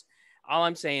offense. All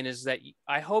I'm saying is that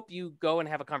I hope you go and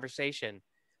have a conversation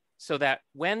so that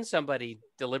when somebody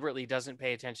deliberately doesn't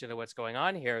pay attention to what's going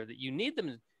on here, that you need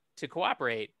them to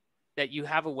cooperate, that you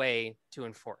have a way to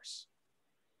enforce.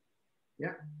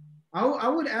 Yeah, I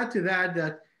would add to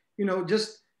that, you know,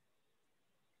 just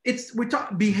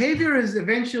behavior is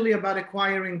eventually about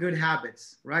acquiring good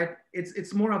habits, right?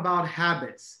 It's more about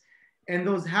habits. And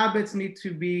those habits need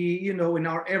to be, you know, in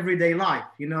our everyday life.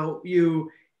 You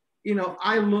know,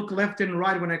 I look left and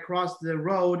right when I cross the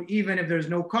road, even if there's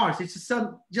no cars. It's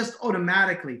just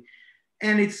automatically.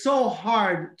 And it's so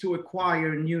hard to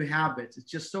acquire new habits.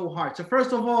 It's just so hard. So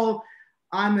first of all,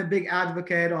 I'm a big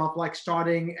advocate of like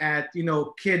starting at, you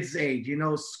know, kids' age, you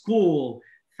know, school,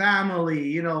 family,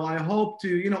 you know, I hope to,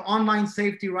 you know, online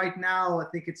safety right now, I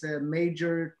think it's a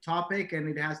major topic and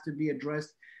it has to be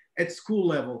addressed at school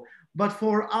level. But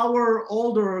for our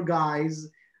older guys,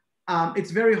 it's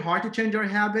very hard to change our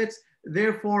habits.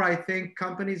 Therefore, I think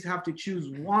companies have to choose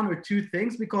one or two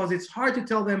things because it's hard to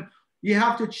tell them you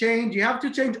have to change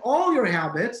all your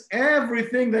habits,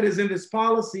 everything that is in this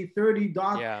policy,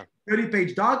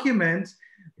 30-page document,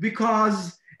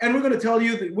 because, and we're going to tell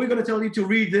you to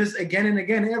read this again and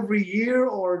again every year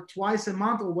or twice a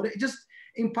month or whatever, just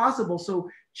impossible. So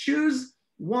choose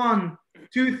 1,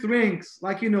 2 things,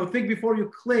 like, you know, think before you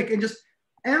click and just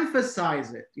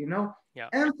emphasize it, you know,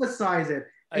 emphasize it.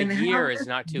 A year is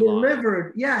not too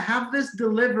long. Yeah, have this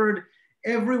delivered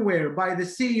everywhere by the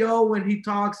CEO when he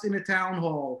talks in a town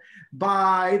hall,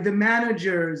 by the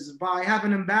managers, by have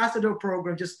an ambassador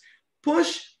program. Just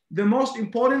push the most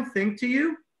important thing to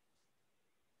you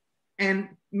and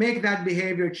make that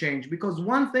behavior change, because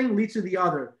one thing leads to the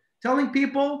other. Telling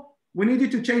people we need you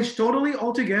to change totally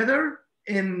altogether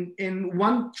in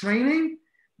one training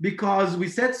because we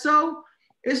said so,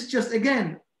 is just,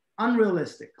 again,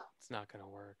 unrealistic. It's not going to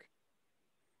work.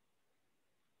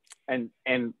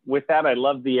 And with that, I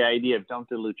love the idea of don't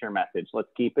dilute your message. Let's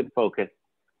keep it focused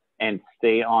and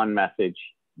stay on message.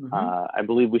 Mm-hmm. I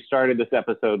believe we started this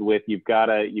episode with you've got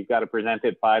to present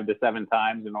it 5 to 7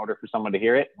 times in order for someone to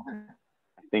hear it.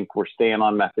 I think we're staying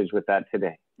on message with that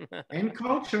today. And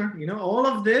culture, you know, all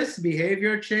of this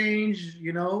behavior change,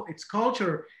 you know, it's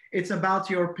culture. It's about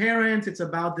your parents. It's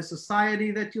about the society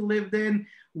that you lived in,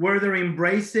 where they're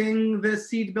embracing the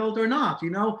seatbelt or not. You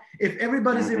know, if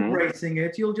everybody's embracing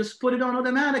it, you'll just put it on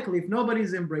automatically. If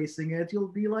nobody's embracing it, you'll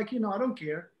be like, you know, I don't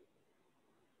care.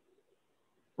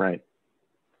 Right.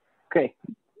 Okay.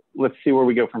 Let's see where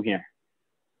we go from here.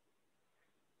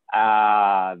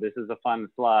 This is a fun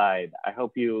slide. I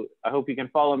hope you can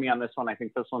follow me on this one. I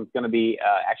think this one's going to be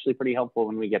actually pretty helpful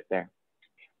when we get there.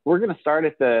 We're going to start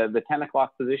at the 10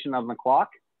 o'clock position on the clock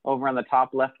over on the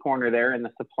top left corner there in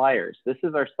the suppliers. This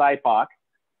is our SIPOC,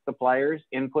 suppliers,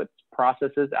 inputs,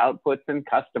 processes, outputs, and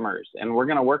customers. And we're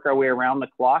going to work our way around the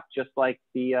clock just like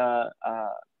the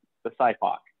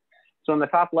SIPOC. So in the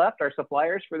top left, our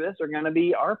suppliers for this are going to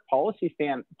be our policies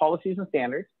and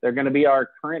standards. They're going to be our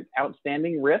current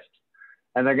outstanding risks,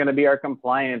 and they're going to be our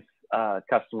compliance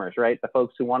customers, right? The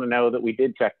folks who want to know that we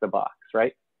did check the box,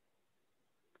 right?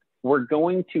 We're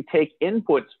going to take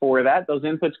inputs for that. Those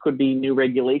inputs could be new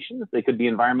regulations. They could be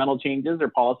environmental changes or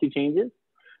policy changes.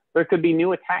 There could be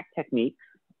new attack techniques.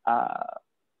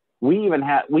 We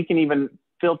can even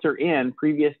filter in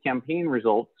previous campaign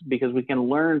results because we can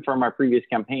learn from our previous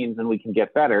campaigns and we can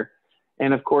get better.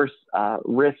 And of course,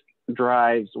 risk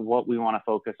drives what we want to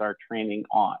focus our training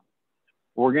on.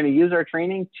 We're going to use our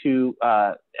training to,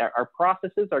 our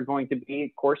processes are going to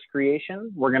be course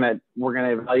creation. We're going to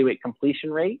evaluate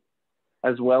completion rate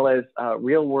as well as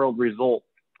real world results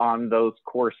on those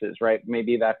courses, right?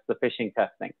 Maybe that's the phishing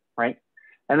testing, right?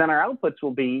 And then our outputs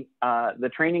will be the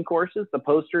training courses, the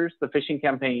posters, the phishing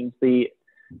campaigns, the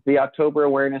October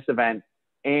awareness event.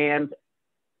 And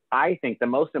I think the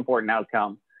most important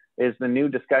outcome is the new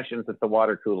discussions at the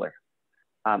water cooler.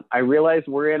 I realize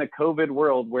we're in a COVID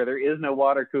world where there is no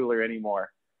water cooler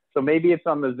anymore. So maybe it's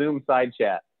on the Zoom side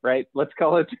chat, right? Let's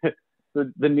call it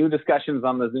the new discussions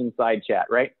on the Zoom side chat,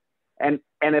 right? And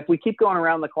if we keep going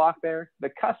around the clock there, the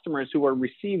customers who are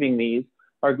receiving these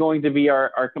are going to be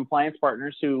our compliance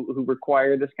partners who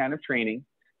require this kind of training.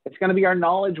 It's going to be our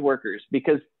knowledge workers,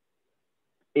 because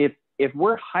if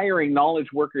we're hiring knowledge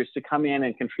workers to come in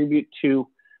and contribute to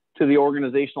the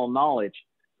organizational knowledge,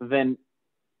 then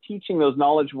teaching those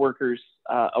knowledge workers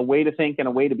a way to think and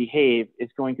a way to behave is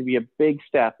going to be a big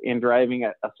step in driving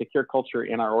a secure culture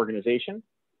in our organization.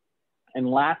 And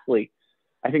lastly,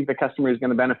 I think the customer is going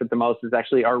to benefit the most is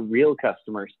actually our real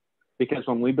customers, because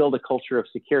when we build a culture of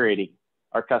security,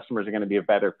 our customers are going to be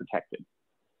better protected.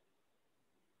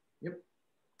 Yep.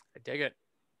 I dig it.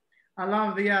 I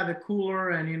love the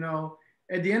cooler, and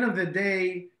at the end of the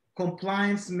day,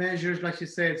 compliance measures, like you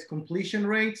said, it's completion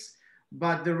rates,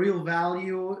 but the real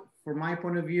value, from my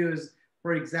point of view, is,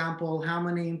 for example, how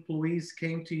many employees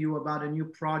came to you about a new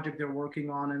project they're working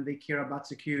on and they care about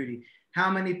security. How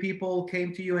many people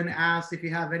came to you and asked if you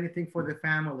have anything for the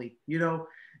family,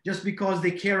 just because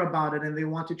they care about it and they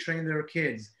want to train their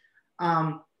kids.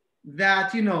 The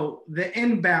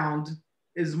inbound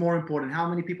is more important. How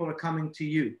many people are coming to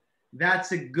you?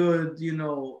 That's a good,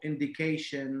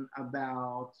 indication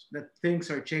about that things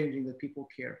are changing, that people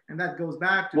care. And that goes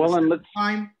back to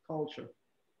time culture.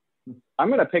 I'm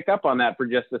going to pick up on that for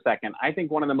just a second. I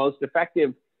think one of the most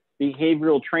effective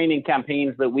behavioral training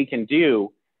campaigns that we can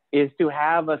do is to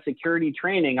have a security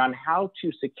training on how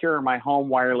to secure my home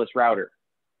wireless router.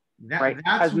 That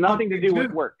has nothing to do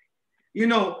with work.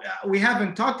 We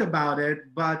haven't talked about it,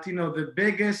 but the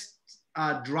biggest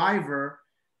driver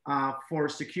for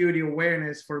security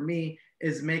awareness for me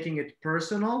is making it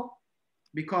personal.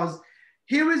 Because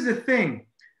here is the thing,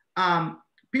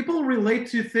 people relate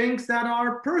to things that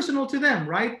are personal to them,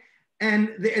 right?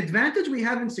 And the advantage we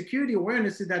have in security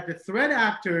awareness is that the threat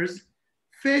actors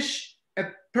fish a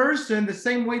person the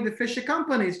same way they fish a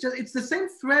company. It's the same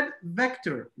threat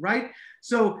vector, right?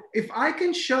 So if I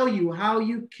can show you how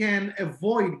you can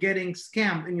avoid getting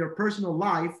scammed in your personal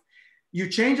life, you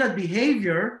change that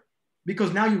behavior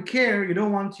because now you care. You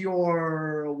don't want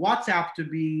your WhatsApp to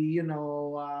be,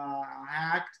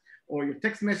 hacked, or your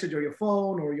text message, or your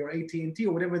phone, or your AT&T,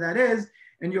 or whatever that is.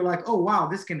 And you're like, oh, wow,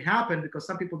 this can happen, because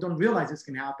some people don't realize this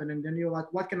can happen. And then you're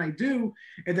like, what can I do?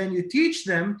 And then you teach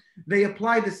them, they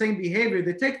apply the same behavior.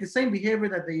 They take the same behavior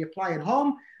that they apply at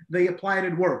home, they apply it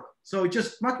at work. So it's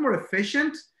just much more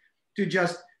efficient to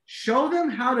just show them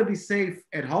how to be safe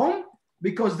at home,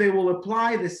 because they will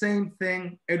apply the same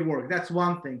thing at work. That's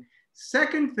one thing.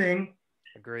 Second thing,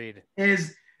 agreed,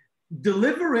 is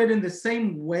deliver it in the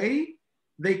same way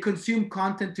they consume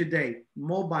content today.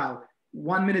 Mobile,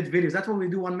 1 minute videos. That's what we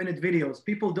do, 1 minute videos.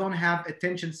 People don't have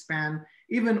attention span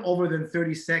even over than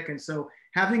 30 seconds. So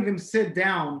having them sit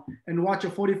down and watch a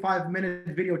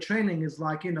 45-minute video training is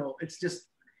like, it's just,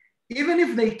 even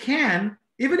if they can,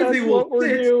 even if they will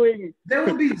sit, they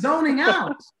will be zoning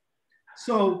out.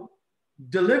 So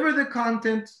deliver the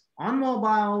content on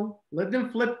mobile, let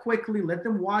them flip quickly, let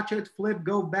them watch it, flip,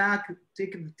 go back,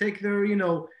 take their,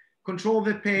 control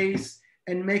the pace,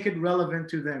 and make it relevant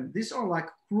to them. These are like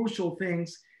crucial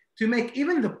things to make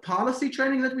even the policy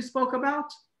training that we spoke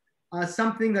about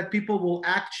something that people will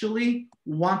actually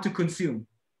want to consume.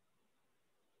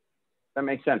 That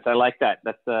makes sense. I like that.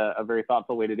 That's a very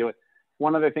thoughtful way to do it.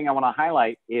 One other thing I want to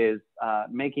highlight is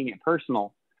making it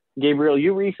personal. Gabriel,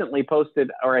 you recently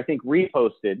posted, or I think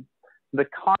reposted, the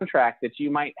contract that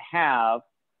you might have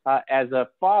as a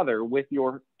father with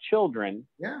your children,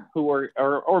 who are,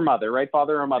 or mother, right?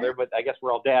 Father or mother, but I guess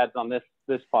we're all dads on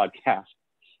this podcast,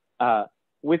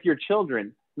 with your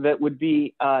children, that would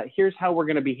be, here's how we're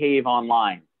going to behave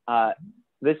online.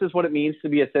 This is what it means to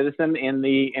be a citizen in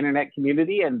the internet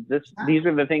community, and these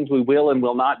are the things we will and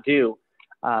will not do.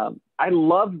 I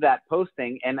love that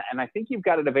posting, and I think you've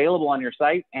got it available on your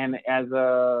site and as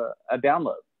a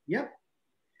download. Yep.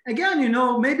 Again,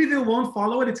 maybe they won't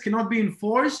follow it. It cannot be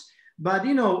enforced, but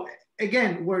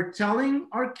again, we're telling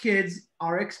our kids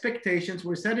our expectations,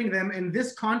 we're setting them. In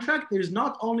this contract, there's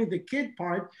not only the kid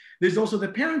part, there's also the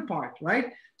parent part,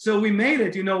 right? So we made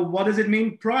it, you know, what does it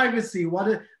mean, privacy?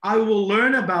 I will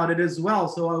learn about it as well.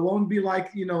 So I won't be like,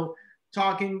 you know,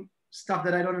 talking stuff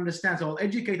that I don't understand. So I'll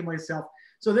educate myself.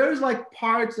 So there's like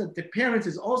parts that the parents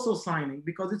is also signing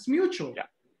because it's mutual. Yeah.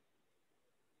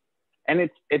 And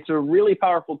it's a really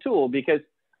powerful tool because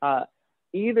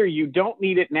either you don't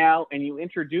need it now and you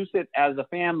introduce it as a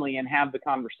family and have the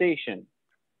conversation,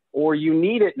 or you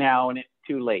need it now and it's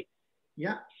too late.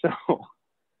 Yeah.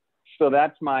 So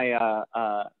that's my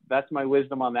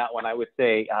wisdom on that one. I would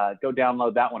say go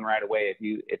download that one right away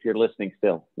if you're listening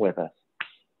still with us.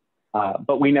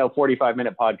 But we know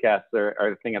 45-minute podcasts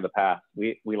are a thing of the past.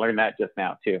 We learned that just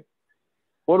now too.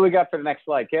 What do we got for the next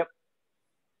slide, Kip?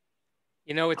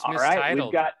 You know, it's All mistitled. right,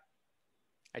 we've got.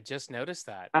 I just noticed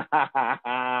that.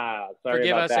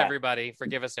 Forgive us, everybody.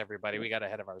 Forgive us, everybody. We got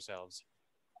ahead of ourselves.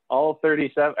 All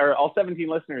 17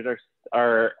 listeners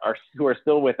are who are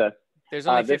still with us. There's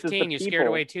only 15. You scared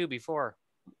away 2 before.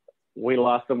 We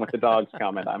lost them with the dogs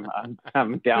comment.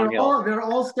 I'm downhill. They're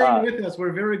all staying with us.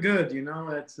 We're very good. You know,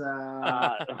 it's.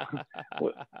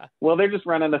 Well, they're just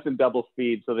running us in double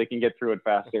speed so they can get through it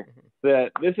faster.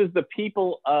 This is the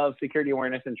people of security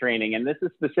awareness and training, and this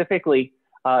is specifically.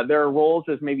 There are roles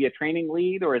as maybe a training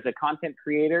lead or as a content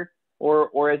creator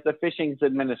or as the phishing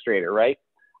administrator, right?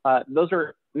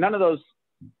 None of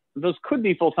those could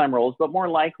be full-time roles, but more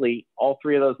likely all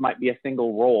 3 of those might be a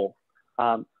single role.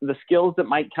 The skills that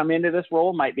might come into this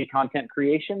role might be content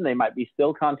creation. They might be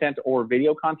still content or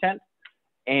video content.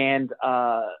 And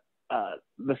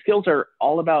the skills are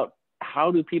all about how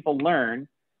do people learn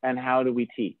and how do we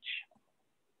teach?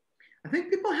 I think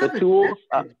people have the tools,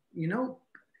 you know.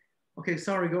 Okay,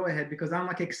 sorry, go ahead because I'm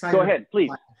like excited. Go ahead,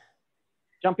 please.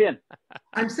 Jump in.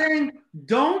 I'm saying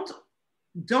don't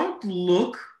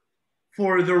look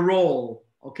for the role,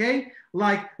 okay?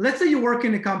 Like, let's say you work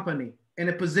in a company, in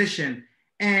a position,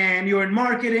 and you're in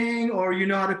marketing, or you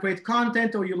know how to create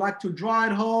content, or you like to draw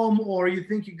at home, or you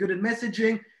think you're good at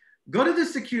messaging. Go to the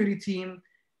security team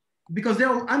because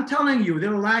I'm telling you,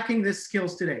 they're lacking these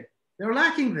skills today. They're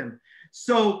lacking them.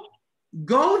 So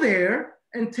go there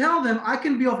and tell them I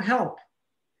can be of help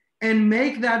and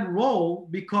make that role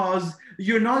because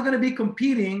you're not going to be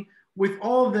competing with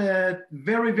all the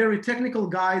very, very technical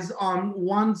guys on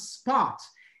one spot.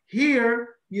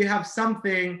 Here, you have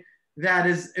something that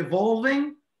is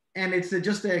evolving and it's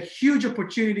just a huge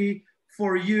opportunity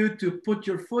for you to put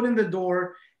your foot in the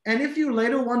door. And if you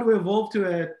later want to evolve to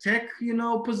a tech, you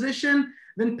know, position,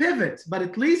 then pivot. But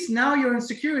at least now you're in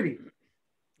security.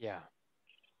 Yeah.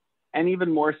 And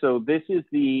even more so, this is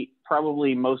the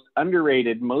probably most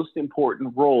underrated, most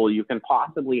important role you can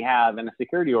possibly have in a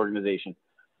security organization.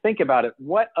 Think about it.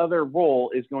 What other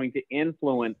role is going to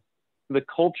influence the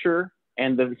culture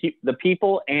and the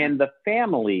people and the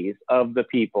families of the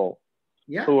people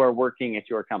who are working at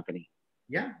your company?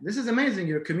 Yeah, this is amazing.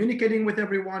 You're communicating with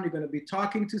everyone. You're going to be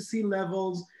talking to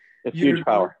C-levels. It's huge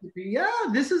power.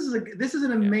 This is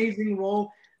an amazing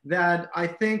role that I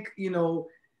think, you know,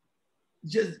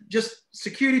 just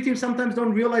security teams sometimes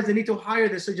don't realize they need to hire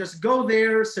this. So just go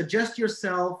there, suggest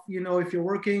yourself, you know, if you're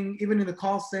working even in the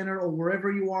call center or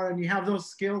wherever you are and you have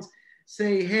those skills,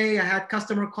 say, hey, I had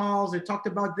customer calls. They talked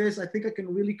about this. I think I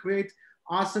can really create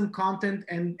awesome content.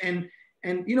 And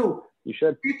you know, you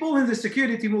should. People in the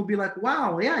security team will be like,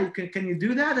 wow, yeah, can you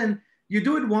do that? And you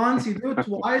do it once, you do it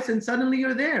twice, and suddenly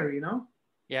you're there, you know?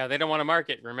 Yeah, they don't want to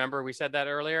market. Remember, we said that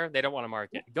earlier. They don't want to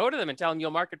market. Go to them and tell them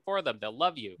you'll market for them. They'll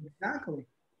love you. Exactly.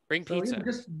 Bring pizza. You know,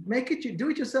 just make it. Do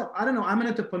it yourself. I don't know. I'm an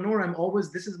entrepreneur.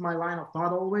 This is my line of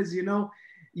thought. Always, you know,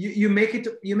 you make it.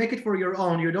 You make it for your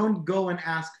own. You don't go and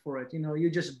ask for it. You know, you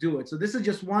just do it. So this is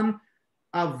just one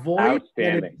void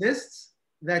that exists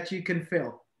that you can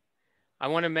fill. I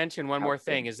want to mention one more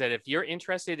thing: is that if you're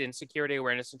interested in security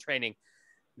awareness and training,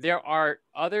 there are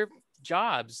other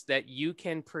jobs that you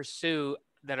can pursue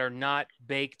that are not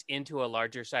baked into a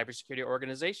larger cybersecurity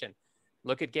organization.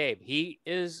 Look at Gabe. He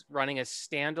is running a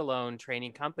standalone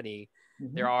training company.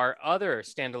 Mm-hmm. There are other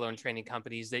standalone training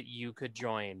companies that you could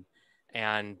join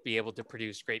and be able to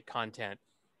produce great content.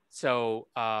 So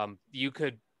you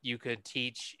could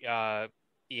teach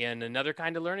in another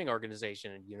kind of learning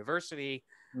organization, a university,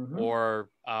 mm-hmm. or,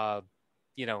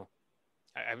 you know,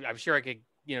 I'm sure I could,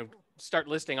 you know, start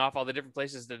listing off all the different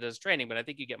places that does training, but I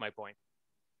think you get my point.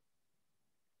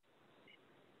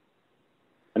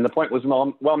 And the point was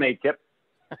well made, Kip.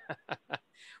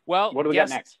 Well, what do we got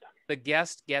next? The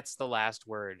guest gets the last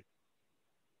word.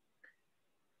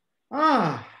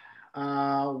 What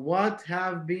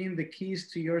have been the keys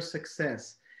to your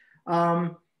success?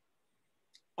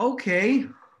 Okay.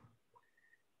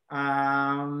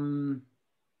 Um,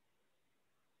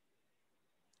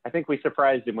 I think we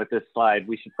surprised him with this slide.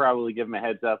 We should probably give him a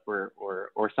heads up or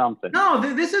something. no,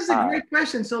 this is a great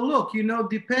question. So look,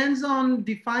 depends on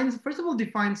first of all,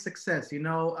 define success,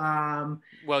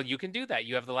 Well, you can do that.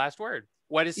 You have the last word.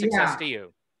 What is success to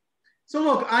you? So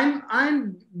look,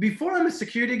 before I'm a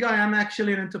security guy, I'm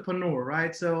actually an entrepreneur,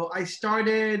 right? So I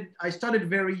started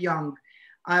very young.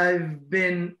 I've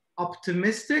been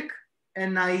optimistic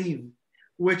and naive,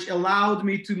 which allowed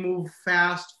me to move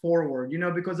fast forward,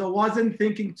 because I wasn't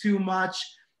thinking too much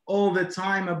all the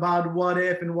time about what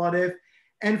if and what if.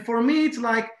 And for me, it's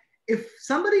like, if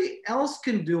somebody else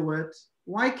can do it,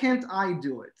 why can't I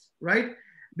do it, right?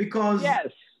 Because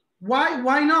yes.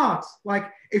 Why not?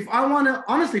 Like, if I want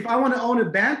to own a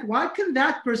bank, why can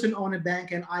that person own a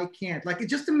bank and I can't? Like, it's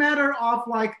just a matter of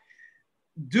like,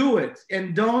 do it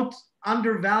and don't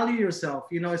undervalue yourself,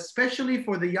 especially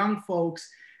for the young folks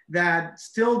that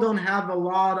still don't have a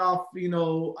lot of,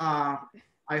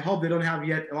 I hope they don't have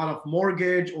yet a lot of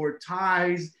mortgage or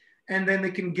ties, and then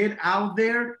they can get out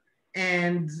there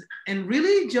and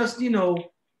really just,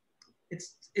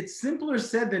 it's simpler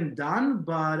said than done,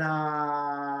 but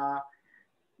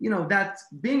that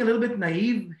being a little bit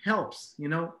naive helps.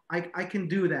 I can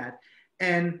do that,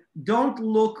 and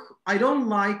I don't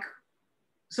like.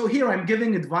 So here I'm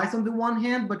giving advice on the one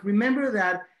hand, but remember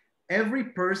that every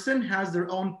person has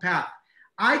their own path.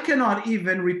 I cannot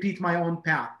even repeat my own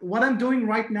path. What I'm doing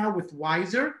right now with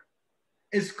Wiser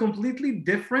is completely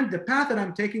different. The path that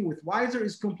I'm taking with Wiser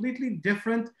is completely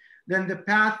different than the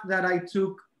path that I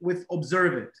took with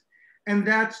Observe It. And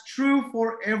that's true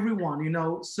for everyone,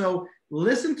 So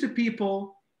listen to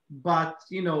people, but,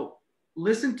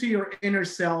 listen to your inner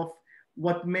self,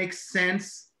 what makes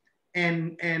sense,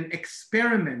 and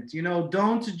experiment,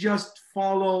 don't just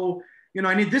follow,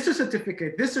 I need this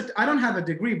certificate, I don't have a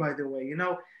degree, by the way,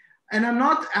 and I'm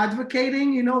not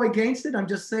advocating, against it. I'm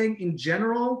just saying in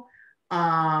general,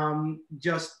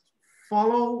 just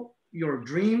follow your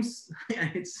dreams.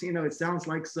 It's, it sounds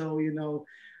like so,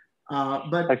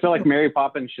 but I feel like Mary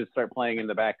Poppins should start playing in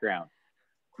the background.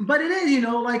 But it is,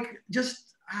 like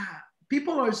just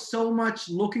people are so much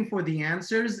looking for the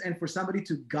answers and for somebody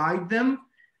to guide them,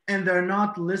 and they're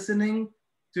not listening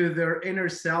to their inner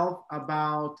self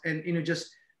about, and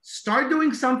just start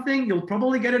doing something. You'll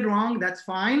probably get it wrong. That's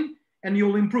fine. And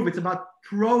you'll improve. It's about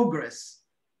progress.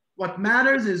 What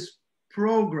matters is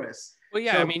progress. Well,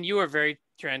 yeah, so, I mean, you were very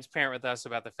transparent with us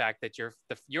about the fact that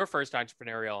your first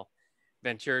entrepreneurial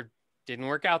venture didn't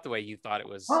work out the way you thought it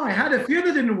was. Oh, I had a few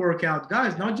that didn't work out,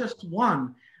 guys, not just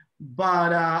one.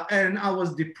 But, and I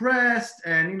was depressed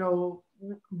and,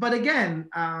 but again,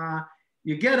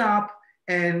 you get up,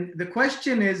 and the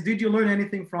question is, did you learn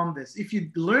anything from this? If you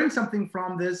learn something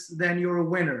from this, then you're a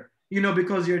winner,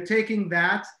 because you're taking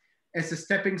that as a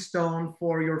stepping stone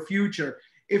for your future.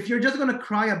 If you're just going to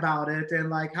cry about it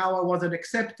and like how I wasn't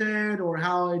accepted or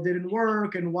how it didn't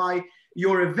work and why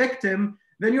you're a victim,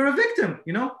 then you're a victim,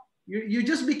 you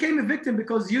just became a victim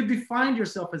because you defined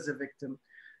yourself as a victim.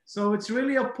 So it's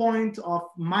really a point of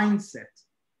mindset.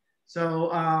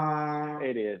 So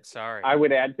it is. Sorry, I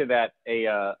would add to that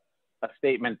a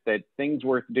statement that things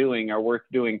worth doing are worth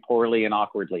doing poorly and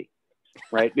awkwardly,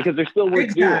 right? Because they're still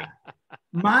worth doing.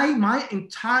 My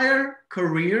entire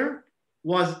career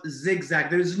was zigzag.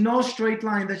 There's no straight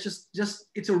line. That's just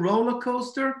it's a roller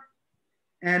coaster,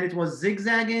 and it was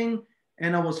zigzagging.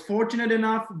 And I was fortunate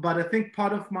enough, but I think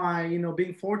part of my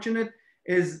being fortunate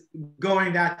is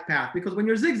going that path, because when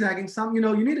you're zigzagging,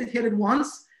 you need to hit it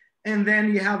once, and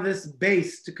then you have this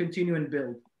base to continue and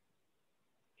build.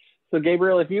 So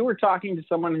Gabriel, if you were talking to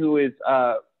someone who is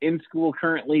in school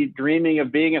currently dreaming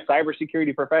of being a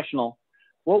cybersecurity professional,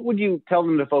 what would you tell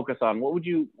them to focus on? What would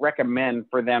you recommend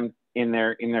for them in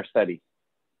their studies?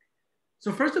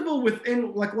 So first of all,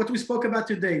 within like what we spoke about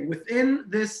today, within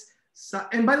this,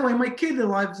 and by the way, my kid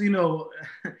loves,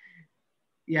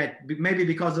 yeah, maybe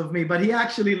because of me, but he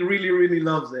actually really, really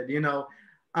loves it,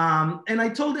 and I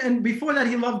told him, and before that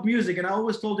he loved music, and I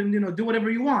always told him, do whatever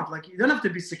you want. Like, you don't have to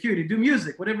be security, do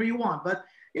music, whatever you want. But,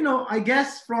 I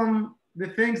guess from the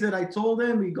things that I told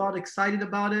him, he got excited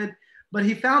about it, but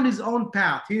he found his own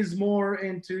path. He's more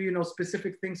into,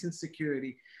 specific things in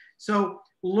security. So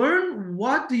learn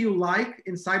what do you like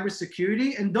in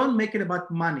cybersecurity, and don't make it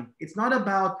about money. It's not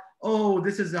about, oh,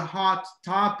 this is a hot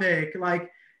topic.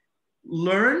 Like,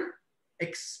 learn,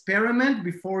 experiment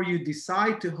before you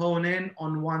decide to hone in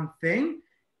on one thing,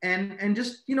 and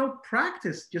just,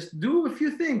 practice, just do a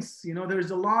few things. There's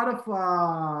a lot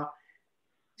of,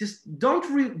 just don't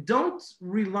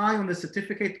rely on the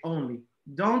certificate only.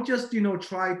 Don't just,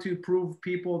 try to prove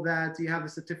people that you have a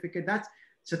certificate. That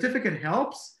certificate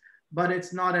helps, but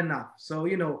it's not enough. So,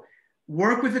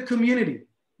 work with the community.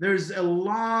 There's a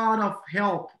lot of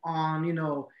help on,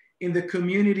 in the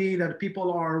community that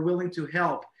people are willing to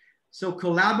help. So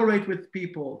collaborate with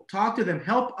people, talk to them,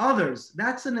 help others.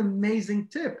 That's an amazing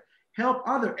tip. Help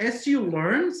others. As you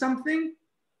learn something,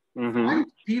 find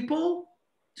people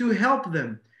to help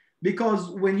them. Because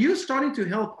when you're starting to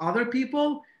help other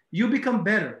people, you become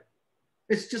better.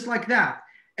 It's just like that.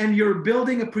 And you're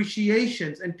building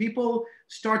appreciations, and people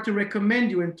start to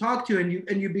recommend you and talk to you,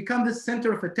 and you become the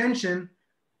center of attention.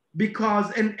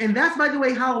 Because, and that's, by the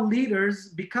way, how leaders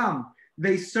become.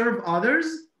 They serve others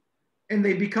and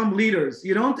they become leaders.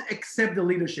 You don't accept the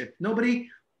leadership. Nobody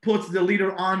puts the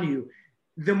leader on you.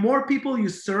 The more people you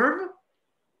serve,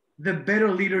 the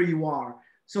better leader you are.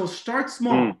 So start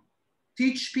small.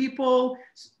 Teach people,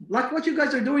 like what you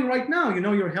guys are doing right now.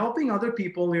 You're helping other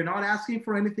people. You're not asking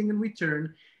for anything in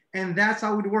return. And that's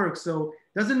how it works. So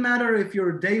it doesn't matter if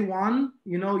you're day one,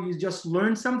 you just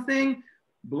learn something,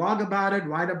 blog about it,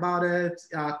 write about it,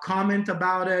 comment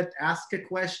about it, ask a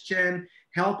question,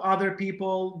 help other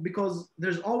people, because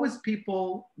there's always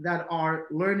people that are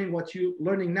learning what you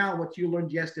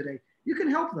learned yesterday. You can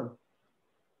help them.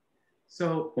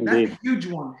 So Indeed. That's a huge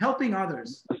one, helping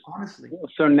others, honestly.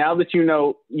 So now that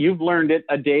you've learned it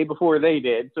a day before they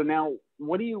did. So now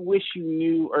what do you wish you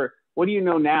knew, or what do you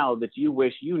know now that you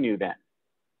wish you knew then?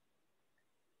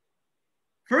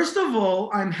 First of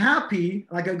all, I'm happy,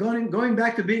 like going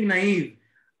back to being naive,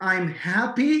 I'm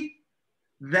happy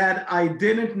that I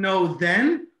didn't know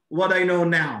then what I know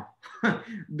now,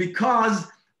 because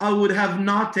I would have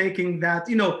not taken that.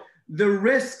 The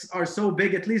risks are so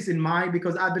big, at least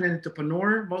because I've been an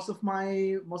entrepreneur most of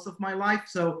my life.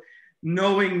 So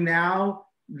knowing now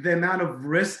the amount of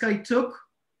risk I took,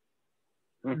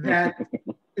 that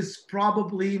is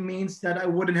probably means that I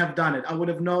wouldn't have done it. I would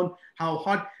have known how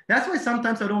hard. That's why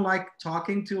sometimes I don't like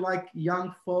talking to like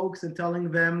young folks and telling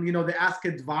them, they ask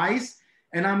advice,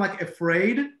 and I'm like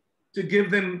afraid to give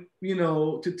them,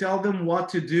 to tell them what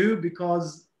to do,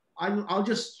 because I'll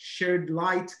just shed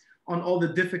light on all the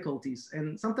difficulties.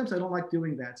 And sometimes I don't like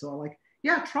doing that. So I'm like,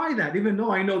 yeah, try that, even though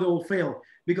I know they will fail,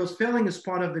 because failing is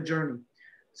part of the journey.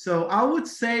 So I would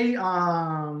say,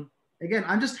 again,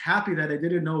 I'm just happy that I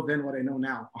didn't know then what I know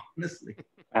now, honestly.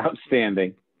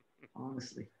 Outstanding.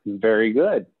 Honestly. Very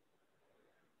good.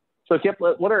 So Kip,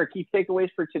 what are our key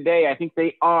takeaways for today? I think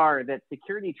they are that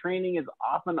security training is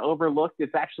often overlooked.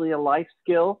 It's actually a life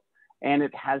skill, and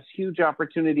it has huge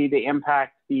opportunity to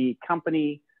impact the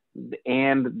company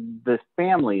and the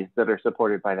families that are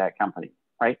supported by that company,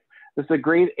 right? This is a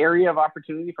great area of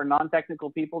opportunity for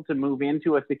non-technical people to move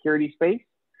into a security space.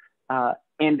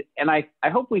 And I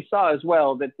hope we saw as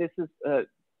well that this is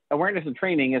awareness and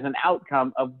training is an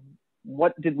outcome of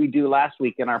what did we do last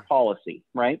week in our policy,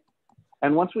 right?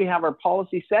 And once we have our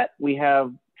policy set, we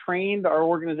have trained our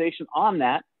organization on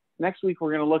that. Next week,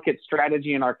 we're going to look at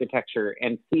strategy and architecture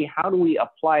and see how do we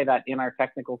apply that in our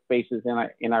technical spaces,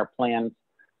 in our plans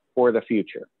for the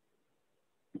future.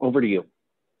 Over to you.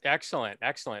 Excellent.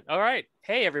 Excellent. All right.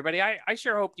 Hey, everybody. I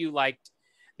sure hope you liked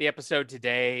the episode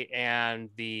today and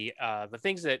the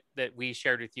things that we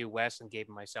shared with you, Wes and Gabe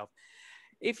and myself.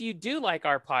 If you do like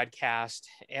our podcast,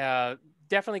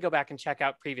 definitely go back and check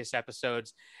out previous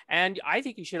episodes. And I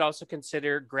think you should also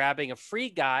consider grabbing a free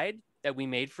guide that we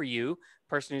made for you,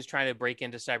 person who's trying to break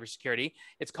into cybersecurity.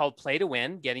 It's called Play to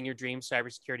Win, Getting Your Dream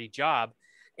Cybersecurity Job.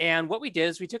 And what we did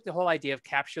is we took the whole idea of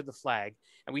capture the flag.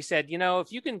 And we said,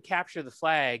 if you can capture the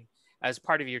flag as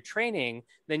part of your training,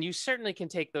 then you certainly can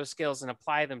take those skills and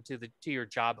apply them to your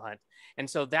job hunt. And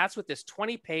so that's what this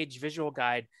 20-page visual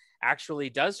guide actually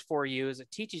does for you, is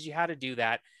it teaches you how to do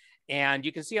that. And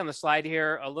you can see on the slide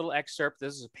here a little excerpt.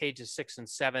 This is pages 6 and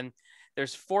 7.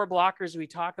 There's 4 blockers we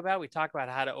talk about. We talk about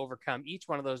how to overcome each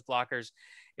one of those blockers.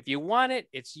 If you want it,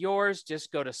 it's yours.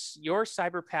 Just go to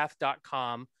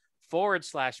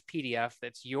yourcyberpath.com/PDF.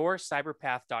 That's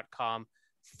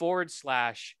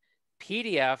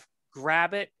yourcyberpath.com/PDF.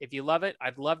 Grab it. If you love it,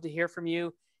 I'd love to hear from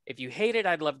you. If you hate it,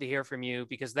 I'd love to hear from you,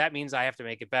 because that means I have to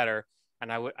make it better.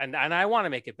 And I want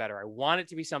to make it better. I want it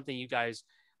to be something you guys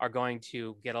are going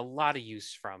to get a lot of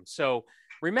use from. So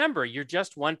remember, you're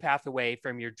just one path away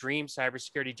from your dream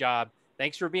cybersecurity job.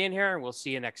 Thanks for being here, and we'll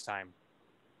see you next time.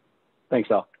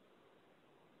 Thanks, all.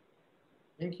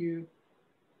 Thank you.